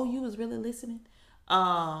she's like, oh, you was really listening.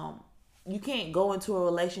 You can't go into a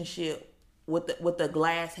relationship with the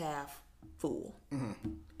glass half full.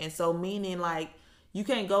 And so, meaning, like, you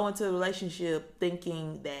can't go into a relationship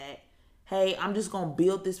thinking that, hey, I'm just gonna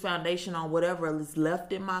build this foundation on whatever is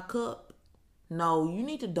left in my cup. No, you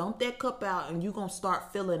need to dump that cup out, and you're gonna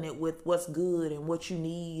start filling it with what's good and what you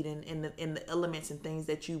need, and the elements and things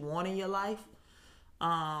that you want in your life.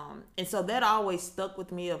 And so that always stuck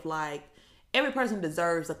with me, of like, every person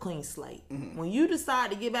deserves a clean slate. When you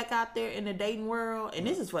decide to get back out there in the dating world, and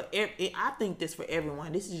this is for I think this for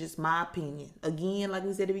everyone. This is just my opinion. Again, like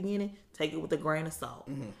we said at the beginning, take it with a grain of salt.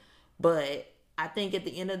 But I think at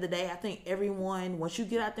the end of the day, I think everyone, once you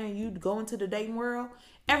get out there and you go into the dating world,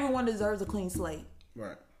 everyone deserves a clean slate.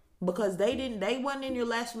 Right. Because they wasn't in your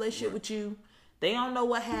last relationship with you. They don't know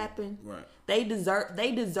what happened. Right. They deserve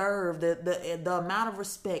the amount of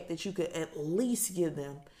respect that you could at least give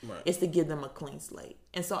them, is to give them a clean slate.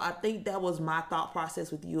 And so I think that was my thought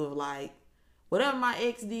process with you, of like, whatever my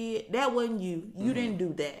ex did, that wasn't you. You didn't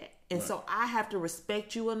do that. And so I have to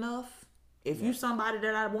respect you enough. If you somebody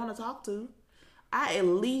that I want to talk to,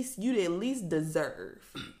 you'd at least deserve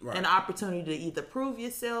an opportunity to either prove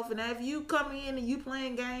yourself. And if you come in and you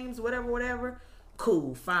playing games, whatever,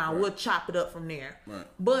 cool, fine, we'll chop it up from there.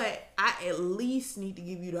 But I at least need to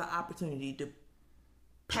give you the opportunity to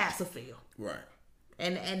pass a fail. Right.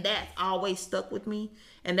 And that always stuck with me.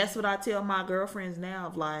 And that's what I tell my girlfriends now,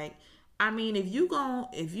 of like, I mean, if you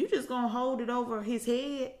just gonna hold it over his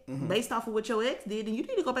head based off of what your ex did, then you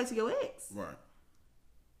need to go back to your ex. Right.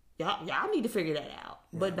 Y'all need to figure that out.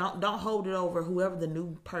 But don't hold it over whoever the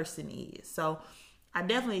new person is. So I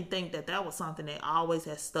definitely think that was something that always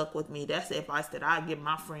has stuck with me. That's the advice that I give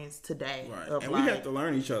my friends today. Right. And we have to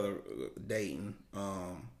learn each other dating,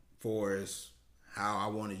 for as how I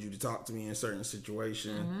wanted you to talk to me in certain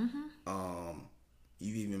situations.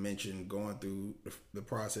 You even mentioned going through the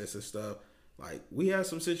process of stuff. Like, we had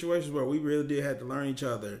some situations where we really did have to learn each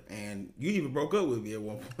other, and you even broke up with me at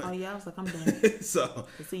one point. Oh yeah, I was like, I'm done. So,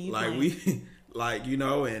 see you like, playing.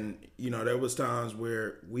 there was times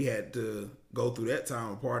where we had to go through that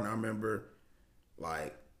time apart, and I remember,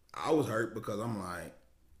 like, I was hurt because I'm like,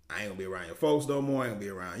 I ain't gonna be around your folks no more. I ain't gonna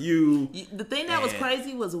be around you. The thing that was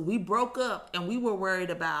crazy was we broke up and we were worried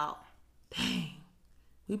about, dang,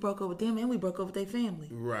 we broke up with them and we broke up with their family.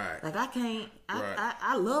 Right. Like, I can't, Right.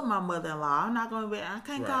 I love my mother-in-law. I'm not going to be, I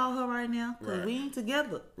can't Right. call her right now because Right. we ain't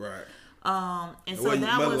together. Right. And It so wasn't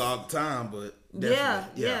that mother was, all the time, but yeah,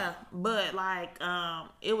 definitely. but like,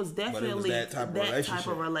 it was definitely that type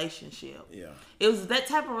of relationship. Yeah. It was that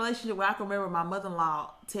type of relationship where I can remember my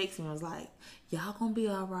mother-in-law texting me and was like, y'all gonna be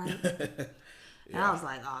all right. And I was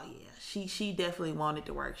like, oh yeah, she definitely wanted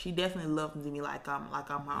to work. She definitely loved me like I'm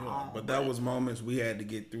her own. But that was moments we had to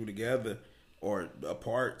get through together or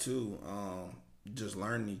apart too. Just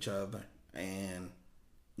learning each other, and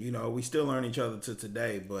we still learn each other to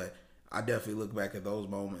today. But I definitely look back at those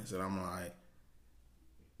moments and I'm like,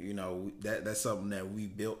 that's something that we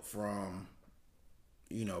built from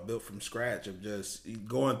scratch, of just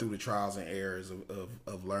going through the trials and errors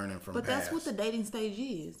of learning from But past. that's what the dating stage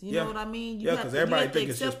is. You Yeah. know what I mean? Yeah, 'cause everybody think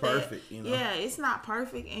it's just accept that. perfect, Yeah, it's not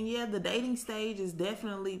perfect. And yeah, the dating stage is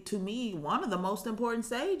definitely, to me, one of the most important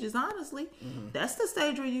stages, honestly. Mm-hmm. That's the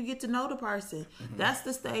stage where you get to know the person. Mm-hmm. That's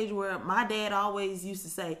the stage where my dad always used to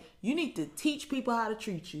say, you need to teach people how to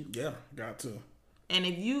treat you. Yeah, got to. And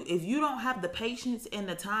if you don't have the patience and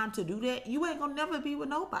the time to do that, you ain't gonna never be with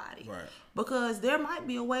nobody. Right. Because there might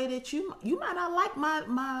be a way that you might not like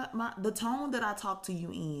my the tone that I talk to you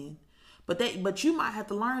in. But you might have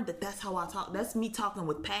to learn that that's how I talk. That's me talking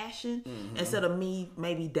with passion instead of me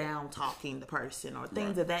maybe down talking the person or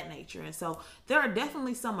things of that nature. And so there are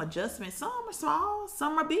definitely some adjustments. Some are small,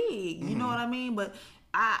 some are big. You know what I mean? But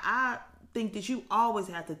I think that you always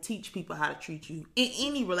have to teach people how to treat you in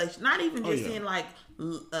any relation, not even just in like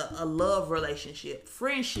a love relationship,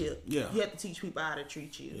 friendship. Yeah, you have to teach people how to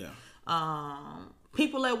treat you. Yeah,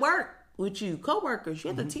 people at work with you, coworkers, you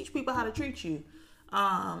have to teach people how to treat you.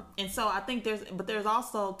 And so I think there's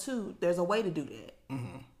also too, there's a way to do that,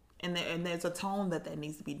 and there's a tone that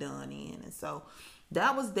needs to be done in, and so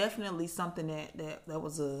that was definitely something that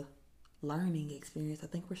was a learning experience. I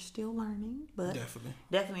think we're still learning, but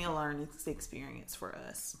definitely a learning experience for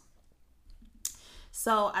us.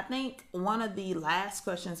 So I think one of the last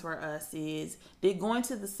questions for us is, did going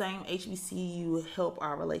to the same HBCU help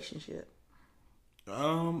our relationship?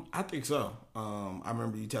 I think so. I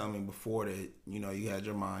remember you telling me before that, you had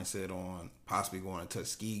your mindset on possibly going to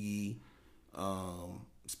Tuskegee.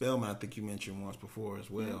 Spelman, I think you mentioned once before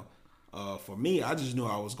as well. For me, I just knew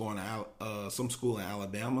I was going to some school in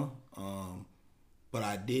Alabama, but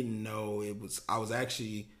I didn't know I was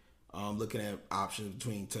actually looking at options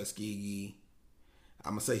between Tuskegee.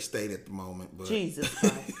 I'm gonna say state at the moment, but Jesus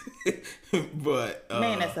Christ. but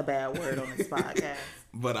man, that's a bad word on this podcast.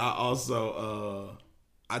 But I also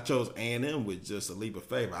I chose A&M with just a leap of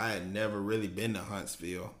faith. I had never really been to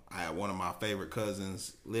Huntsville. I had one of my favorite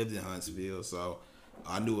cousins lived in Huntsville, so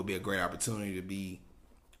I knew it would be a great opportunity to be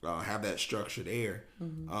have that structure there.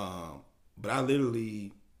 But I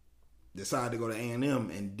literally decided to go to A&M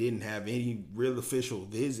and didn't have any real official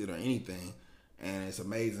visit or anything. And it's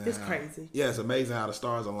amazing. It's crazy. Yeah, it's amazing how the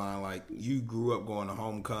stars align. Like, you grew up going to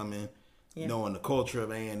homecoming, knowing the culture of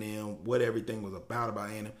A&M, what everything was about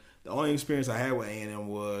A&M. The only experience I had with A&M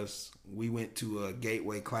was we went to a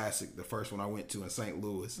Gateway Classic, the first one I went to in St.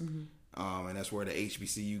 Louis. And that's where the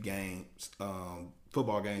HBCU games,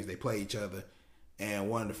 football games, they play each other. And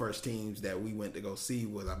one of the first teams that we went to go see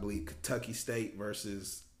was, I believe, Kentucky State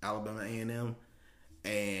versus Alabama A&M.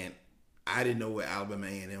 And I didn't know what Alabama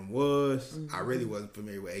A&M was. I really wasn't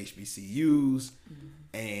familiar with HBCUs.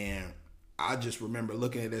 And I just remember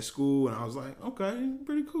looking at that school and I was like, okay,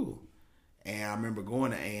 pretty cool. And I remember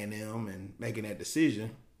going to A&M and making that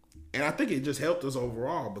decision. And I think it just helped us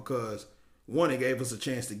overall because, one, it gave us a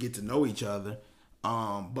chance to get to know each other.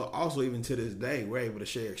 But also, even to this day, we're able to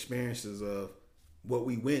share experiences of what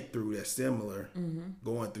we went through that's similar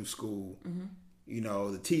going through school.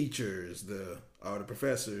 The teachers, the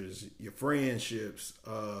professors, your friendships,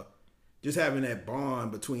 just having that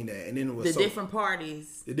bond between that. And then it was the different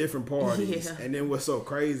parties. Yeah. And then what's so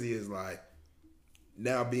crazy is, like,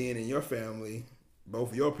 now being in your family,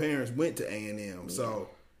 both of your parents went to A&M. Yeah. So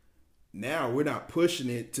now we're not pushing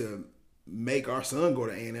it to make our son go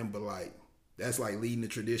to A&M, but like, that's like leading the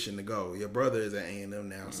tradition to go. Your brother is at A&M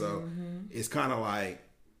now. So it's kind of like,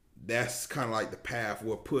 that's kind of like the path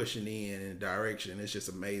we're pushing in the direction. It's just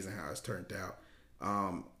amazing how it's turned out.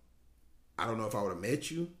 I don't know if I would have met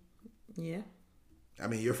you Yeah. I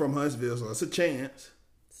mean, you're from Huntsville, so it's a chance.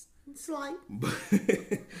 It's like.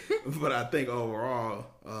 But I think overall,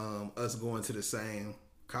 us going to the same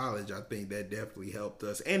college, I think that definitely helped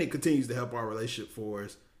us. And it continues to help our relationship for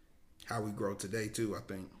us, how we grow today, too, I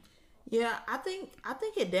think. Yeah, I think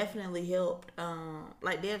it definitely helped.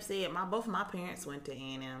 Like Dev said, both of my parents went to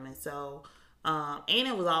A&M, and so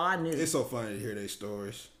A&M was all I knew. It's so funny to hear their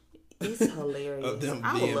stories. It's hilarious. Of them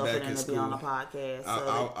I would being love for back them in to be school. on the podcast.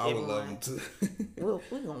 I would love them too. We're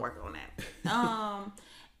gonna work on that.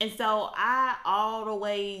 And so I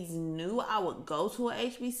always knew I would go to a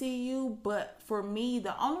HBCU, but for me,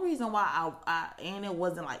 the only reason why and it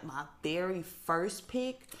wasn't like my very first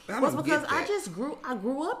pick was because I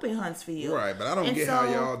grew up in Huntsville. Right, but I don't get how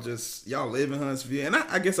y'all live in Huntsville, and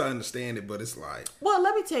I guess I understand it, but it's like, well,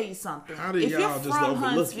 let me tell you something. How do if y'all you're just from overlook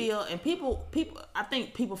Huntsville, and people, I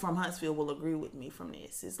think people from Huntsville will agree with me from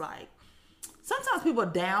this. It's like sometimes people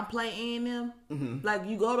downplay A&M. Mm-hmm. Like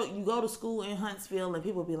you go to school in Huntsville, and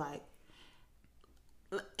people be like,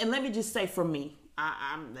 and let me just say for me,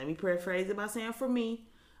 let me paraphrase it by saying for me,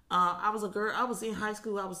 I was a girl. I was in high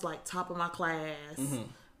school. I was like top of my class. Mm-hmm.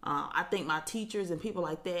 I think my teachers and people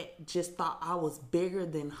like that just thought I was bigger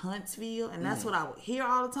than Huntsville, and that's what I would hear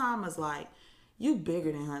all the time. Is like, you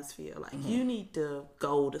bigger than Huntsville. Like you need to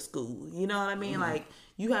go to school. You know what I mean? Like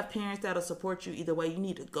you have parents that'll support you either way. You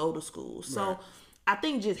need to go to school. So. Right. I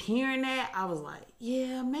think just hearing that, I was like,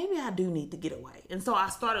 yeah, maybe I do need to get away. And so I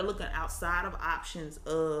started looking outside of options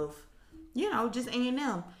of, just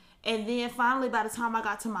A&M. And then finally, by the time I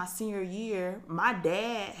got to my senior year, my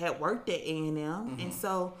dad had worked at A&M. Mm-hmm. And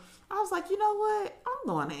so I was like, you know what? I'm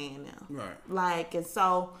going to A&M. Right. And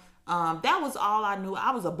so that was all I knew.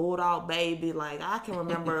 I was a Bulldog baby. Like, I can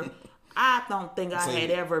remember... I don't think I had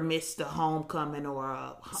ever missed a homecoming or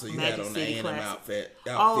a Magic City Classic.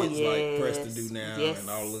 Outfits like Preston do now and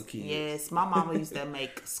all the kids. Yes, my mama used to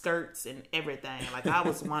make skirts and everything. Like I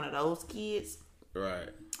was one of those kids. Right.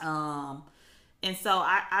 And so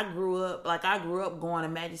I grew up going to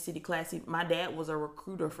Magic City Classic. My dad was a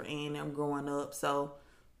recruiter for A&M growing up, so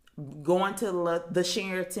going to the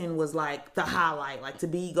Sheraton was like the highlight. Like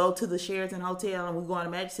go to the Sheraton Hotel and we going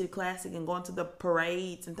to Magic City Classic and going to the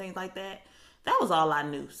parades and things like that. That was all I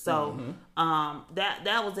knew. So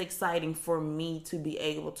that was exciting for me to be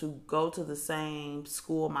able to go to the same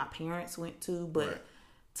school my parents went to, but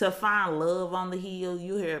to find love on the hill,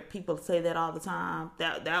 you hear people say that all the time.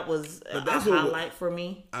 That was a highlight for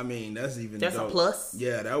me. I mean, that's dope. A plus.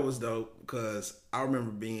 Yeah, that was dope because I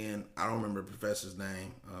remember I don't remember the professor's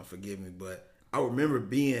name, forgive me, but I remember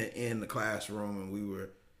being in the classroom and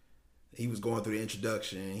he was going through the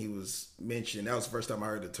introduction and he was mentioning, that was the first time I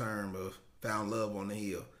heard the term of found love on the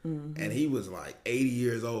hill. Mm-hmm. And he was like 80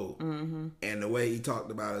 years old. Mm-hmm. And the way he talked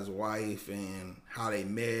about his wife and how they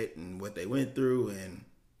met and what they went through, and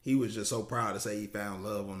he was just so proud to say he found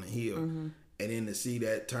love on the hill. Mm-hmm. And then to see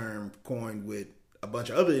that term coined with a bunch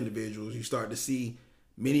of other individuals, you start to see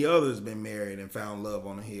many others been married and found love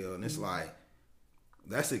on the hill. And it's like,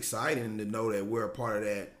 that's exciting to know that we're a part of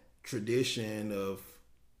that tradition of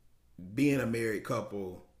being a married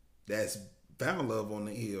couple that's found love on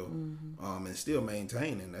the hill, and still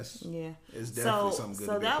maintaining. It's definitely something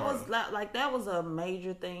good to be a part of. That was a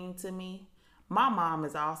major thing to me. My mom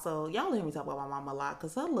is also, y'all hear me talk about my mom a lot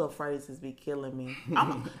because her little phrases be killing me.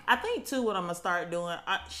 I think too what I'm gonna start doing,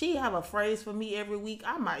 she have a phrase for me every week.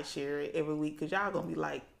 I might share it every week because y'all gonna be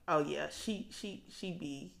like, oh yeah, she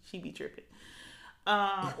be tripping,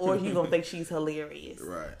 or you gonna think she's hilarious,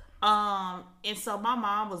 right? And so my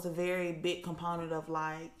mom was a very big component of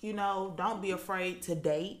like, don't be afraid to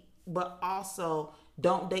date, but also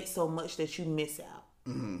don't date so much that you miss out.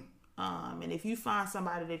 Mm-hmm. And if you find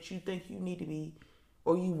somebody that you think you need to be,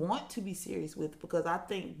 or you want to be serious with, because I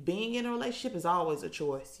think being in a relationship is always a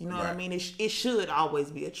choice. You know what I mean? It should always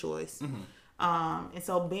be a choice. Mm-hmm. And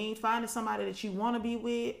so finding somebody that you want to be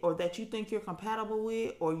with, or that you think you're compatible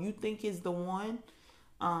with, or you think is the one,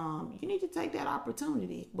 you need to take that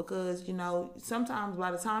opportunity, because sometimes by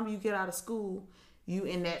the time you get out of school, you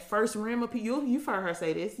in that first rim of people. You've heard her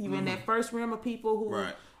say this. You in that first rim of people who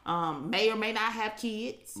may or may not have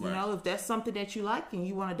kids. If that's something that you like and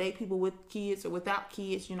you want to date people with kids or without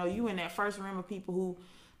kids, you in that first rim of people who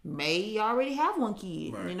may already have one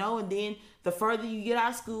kid. And then the further you get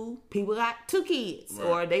out of school, people got 2 kids,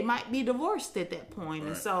 or they might be divorced at that point.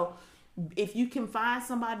 And so if you can find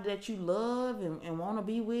somebody that you love and want to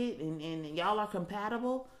be with, and y'all are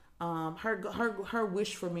compatible, her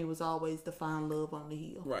wish for me was always to find love on the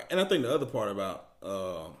hill. Right. And I think the other part about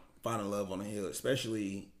finding love on the hill,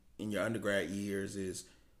 especially in your undergrad years, is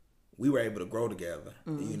we were able to grow together.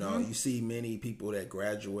 Mm-hmm. You see many people that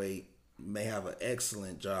graduate may have an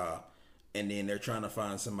excellent job, and then they're trying to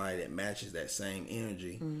find somebody that matches that same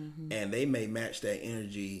energy, and they may match that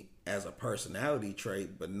energy as a personality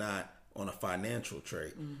trait, but not on a financial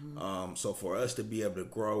trait. So for us to be able to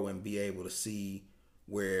grow and be able to see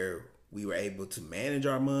where we were able to manage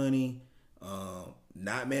our money,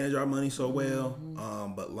 not manage our money so well,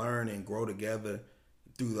 but learn and grow together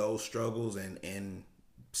through those struggles and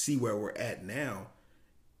see where we're at now,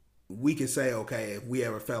 we can say, okay, if we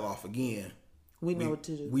ever fell off again, we know what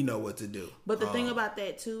to do. We know what to do. But the thing about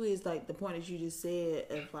that too is like the point that you just said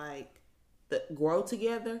of like the grow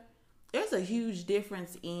together. There's a huge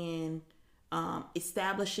difference in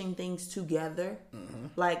establishing things together.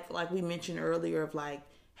 Like we mentioned earlier of like,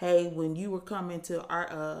 hey, when you were coming to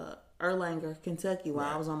our Erlanger, Kentucky,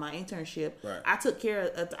 while I was on my internship, I took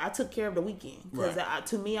care of the weekend because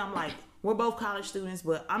to me, I'm like, we're both college students,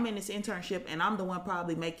 but I'm in this internship and I'm the one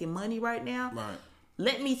probably making money right now.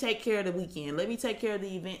 Let me take care of the weekend. Let me take care of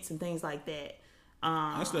the events and things like that.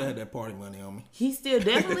 I still had that party money on me. He still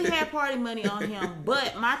definitely had party money on him.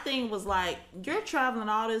 But my thing was like, you're traveling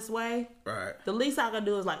all this way. The least I could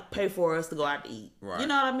do is like pay for us to go out to eat. You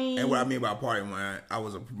know what I mean? And what I mean by party money, I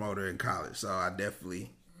was a promoter in college, so I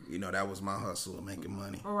definitely, that was my hustle of making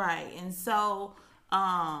money. Right. And so,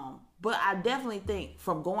 but I definitely think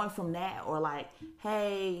from going from that or like,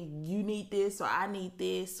 hey, you need this or I need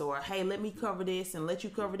this or hey, let me cover this and let you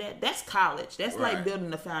cover that. That's college. That's like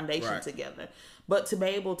building the foundation together. But to be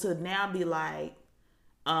able to now be like,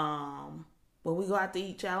 when we go out to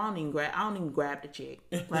eat, child, I don't even grab the check.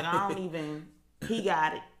 Like he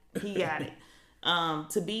got it.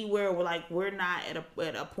 To be where we're not at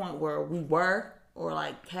a point where we were or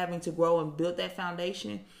like having to grow and build that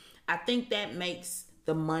foundation. I think that makes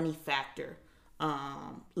the money factor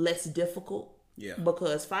less difficult. Yeah.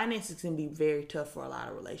 Because finances can be very tough for a lot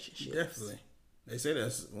of relationships. Definitely. They say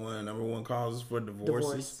that's one of the number one causes for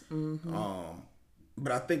divorces.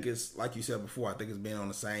 But I think it's, like you said before, I think it's being on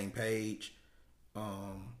the same page,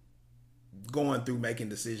 going through making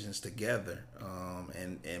decisions together,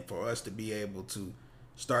 and for us to be able to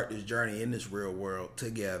start this journey in this real world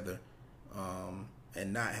together,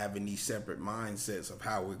 and not having these separate mindsets of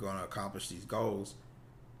how we're going to accomplish these goals.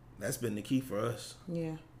 That's been the key for us.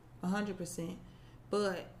 Yeah, 100%.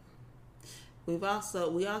 But we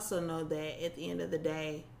also know that at the end of the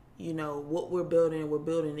day, what we're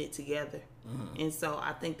building it together. And so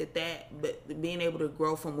I think but being able to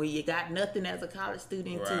grow from where you got nothing as a college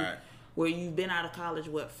student to where you've been out of college,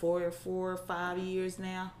 4 or 5 years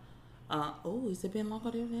now. Has it been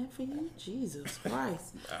longer than that for you? Jesus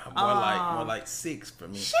Christ. More like 6 for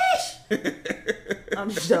me. Sheesh! I'm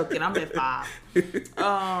just joking. I'm at 5. I've been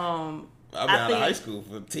out of high school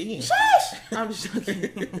for 10. Sheesh! I'm just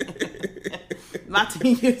joking. My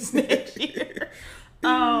 10 years next year.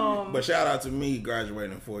 But shout out to me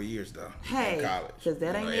graduating in 4 years though. Hey, in college. Because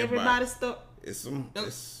that ain't everybody's story. It's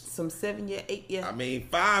some 7 year, 8 year. I mean,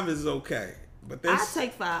 5 is okay. But I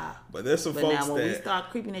take 5. But there's some folks now when we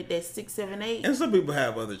start creeping at that 6, 7, 8. And some people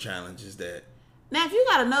have other challenges that. Now, if you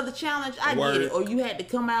got another challenge, I get it. Or you had to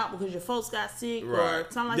come out because your folks got sick or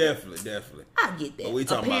something like that. Definitely. I get that.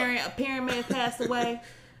 A parent may have passed away,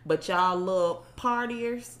 but y'all little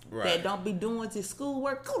partiers that don't be doing your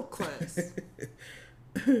schoolwork, go to class.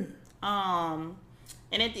 And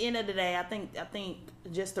at the end of the day, I think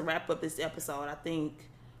just to wrap up this episode, I think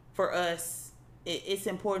for us, it's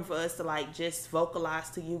important for us to like just vocalize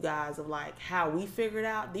to you guys of like how we figured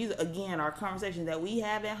out. These again are conversations that we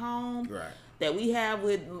have at home, that we have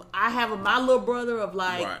with my little brother of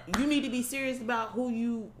like you need to be serious about who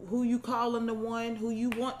you calling the one who you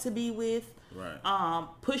want to be with.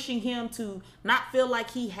 Pushing him to not feel like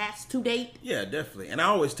he has to date. Yeah, definitely. And I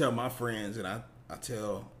always tell my friends, and I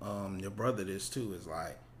tell your brother this too, is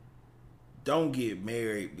like, don't get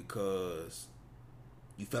married because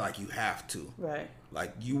you feel like you have to.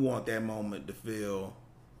 Like you want that moment to feel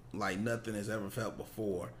like nothing has ever felt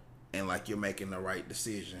before and like you're making the right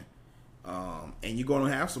decision. And you're going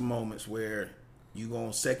to have some moments where you're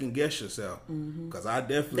going to second guess yourself. Because I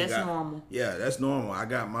definitely That's normal. Yeah, that's normal. I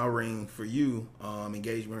got my ring for you,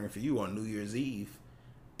 engagement ring for you on New Year's Eve.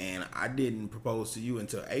 And I didn't propose to you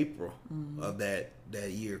until April of that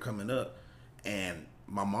year coming up. And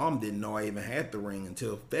my mom didn't know I even had the ring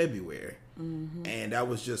until February. And that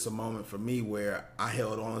was just a moment for me where I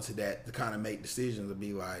held on to that to kind of make decisions to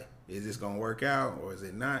be like, is this going to work out or is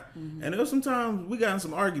it not? And there was sometimes we got in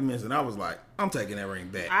some arguments and I was like, I'm taking that ring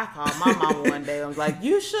back. I called my mom one day. I was like,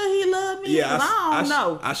 you sure he loved me? Yeah, I don't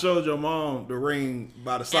know. I showed your mom the ring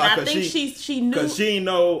by the side. And I think she knew. Because she didn't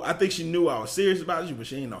know, I think she knew I was serious about you, but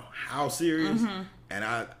she didn't know how serious.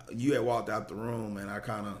 And you had walked out the room and I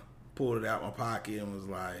kind of pulled it out my pocket and was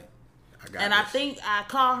like, I got And this. I think I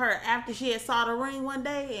called her after she had saw the ring one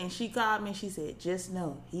day, and she called me and she said, "Just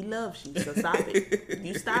know he loves you, so stop it.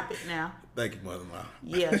 You stop it now." Thank you, mother-in-law.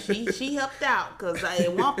 Yeah, she helped out because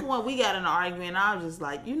at one point we got in an argument. And I was just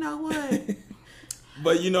like, you know what?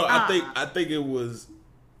 But you know, I think it was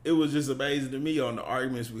just amazing to me on the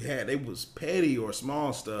arguments we had. They was petty or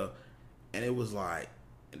small stuff, and it was like,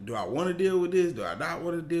 do I want to deal with this? Do I not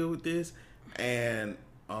want to deal with this? And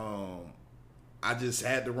I just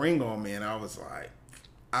had the ring on me, and I was like,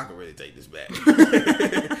 I can really take this back.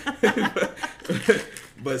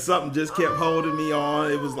 but something just kept holding me on.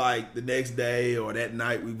 It was like the next day or that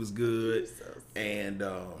night we was good, and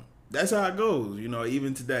that's how it goes. You know,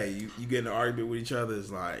 even today, you get in an argument with each other. It's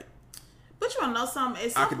like, But you want to know something?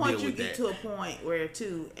 At some point, you get to a point where,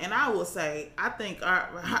 too, and I will say, I think our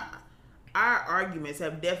arguments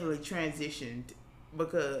have definitely transitioned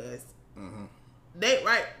because they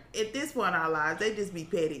at this point in our lives, they just be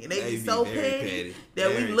petty, and they be so petty that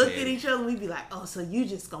we look at each other and we be like, "Oh, so you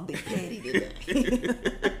just gonna be petty today?"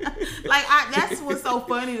 Like that's what's so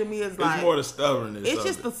funny to me is like it's more the stubbornness. It's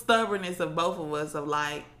just the stubbornness of both of us of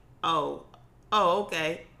like, oh,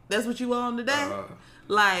 okay, that's what you want today.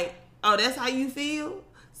 Like, oh, that's how you feel.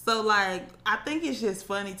 So like, I think it's just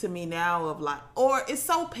funny to me now of like, or it's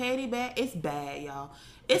so petty bad. It's bad, y'all.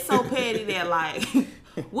 It's so petty that like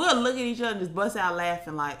we'll look at each other and just bust out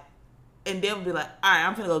laughing like, and they'll be like, all right,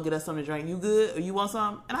 I'm finna go get us something to drink. You good? Or you want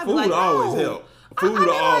something? And I'll be like, no. Always help. Food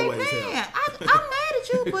will always help. I'm mad at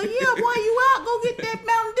you, but yeah, boy, you out, go get that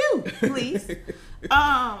Mountain Dew, please.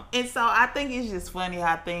 And so I think it's just funny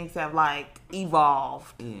how things have like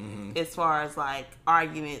evolved as far as like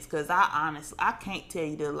arguments. Because I can't tell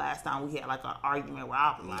you the last time we had like an argument where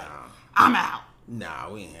I was like, I'm out.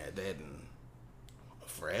 Nah, we ain't had that in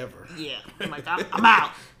forever. Yeah, I'm like, I'm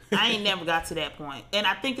out. I ain't never got to that point. And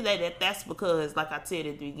I think that's because, like I said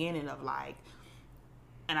at the beginning of like,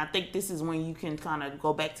 and I think this is when you can kind of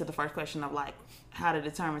go back to the first question of like how to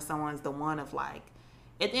determine someone's the one of like,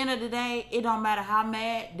 at the end of the day, it don't matter how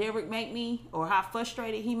mad Derek make me or how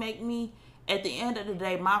frustrated he make me. At the end of the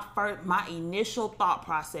day, my initial thought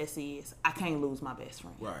process is I can't lose my best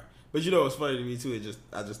friend. Right. But you know what's funny to me too?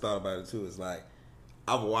 I just thought about it too. It's like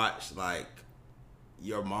I've watched like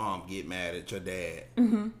your mom get mad at your dad,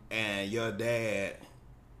 and your dad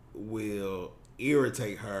will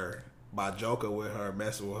irritate her by joking with her,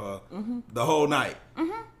 messing with her the whole night,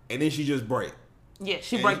 and then she just break. Yeah,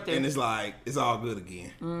 she break there, and it's like it's all good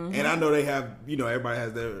again. And I know they have, everybody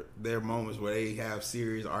has their moments where they have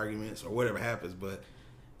serious arguments or whatever happens, but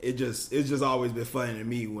it's just always been funny to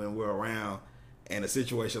me when we're around and a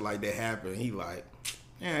situation like that happen. He like,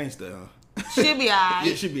 yeah, I ain't still. She'll be alright.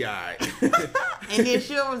 Yeah, she'll be alright. And then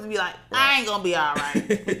she'll be like, I ain't gonna be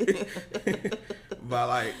alright. But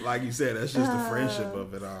like you said, that's just the friendship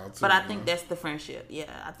of it all too. But I think that's the friendship. Yeah,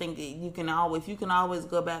 I think that you can always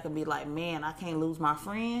go back and be like, man, I can't lose my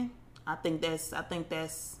friend. I think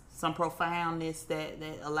that's some profoundness that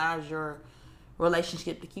allows your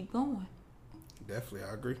relationship to keep going. Definitely,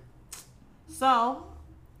 I agree. So,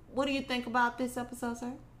 what do you think about this episode,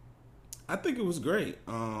 sir? I think it was great.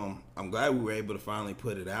 I'm glad we were able to finally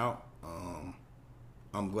put it out.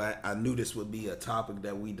 I'm glad. I knew this would be a topic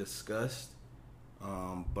that we discussed,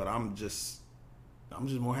 but I'm just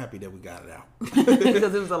more happy that we got it out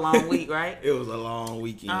because it was a long week, right? It was a long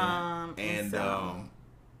weekend, and so,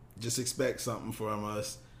 just expect something from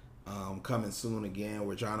us coming soon. Again,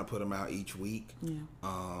 we're trying to put them out each week. Yeah.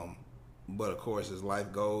 But of course, as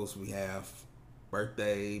life goes, we have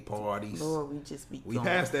birthday parties. Lord, we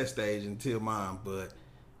passed that stage until mine, but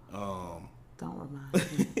don't remind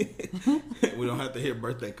me. we don't have to hear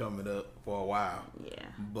birthday coming up for a while. Yeah.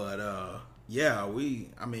 But yeah, we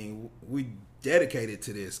dedicated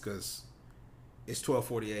to this because it's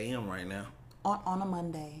 12:40 a.m. right now. On a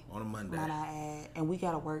Monday. Might I add, and we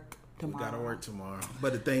gotta work tomorrow.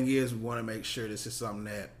 But the thing is, we want to make sure this is something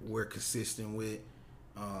that we're consistent with.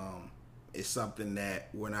 It's something that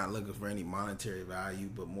we're not looking for any monetary value,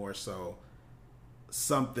 but more so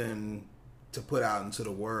something to put out into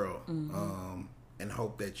the world, and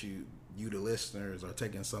hope that you the listeners are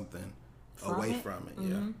taking something away from it.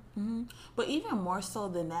 Yeah. Mm-hmm. But even more so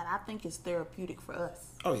than that, I think it's therapeutic for us.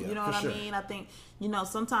 Oh yeah, you know what I mean? I think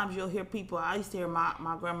sometimes you'll hear people. I used to hear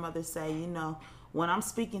my grandmother say, when I'm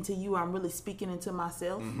speaking to you, I'm really speaking into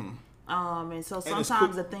myself. And so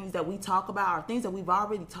sometimes the things that we talk about are things that we've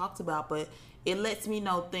already talked about, but it lets me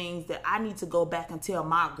know things that I need to go back and tell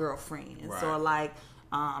my girlfriend. Right. So like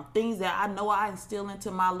things that I know I instill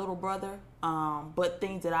into my little brother, but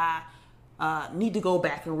things that need to go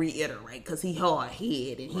back and reiterate because he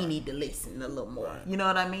hard-headed and he need to listen a little more. Right. You know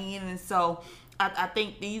what I mean? And so I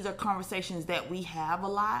think these are conversations that we have a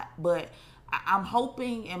lot, but I'm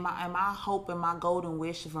hoping, and my hope and my golden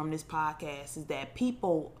wish from this podcast is that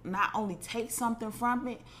people not only take something from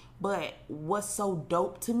it, but what's so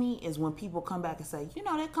dope to me is when people come back and say, you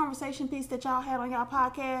know, that conversation piece that y'all had on y'all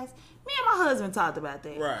podcast, me and my husband talked about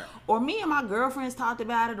that. Right. Or me and my girlfriends talked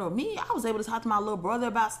about it. Or I was able to talk to my little brother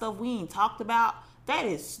about stuff we ain't talked about. That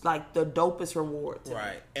is like the dopest reward to me.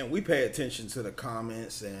 Right. And we pay attention to the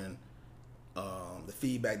comments and the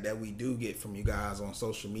feedback that we do get from you guys on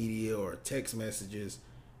social media or text messages.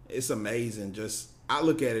 It's amazing. Just I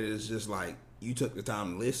look at it as just like you took the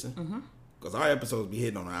time to listen. Because our episodes be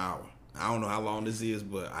hitting on an hour. I don't know how long this is,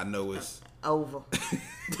 but I know it's over.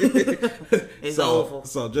 It's over.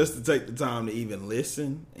 So just to take the time to even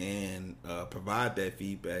listen and provide that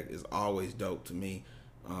feedback is always dope to me.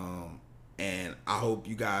 And I hope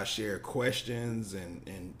you guys share questions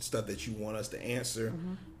and stuff that you want us to answer,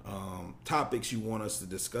 topics you want us to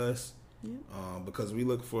discuss, because we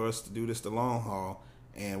look for us to do this the long haul.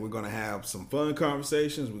 And we're going to have some fun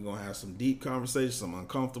conversations. We're going to have some deep conversations, some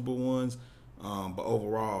uncomfortable ones. But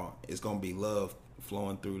overall, it's going to be love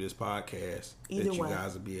flowing through this podcast that you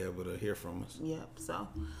guys will be able to hear from us. Yep. So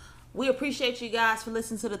we appreciate you guys for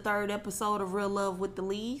listening to the 3rd episode of Real Love with the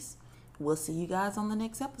Lees. We'll see you guys on the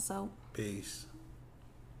next episode. Peace.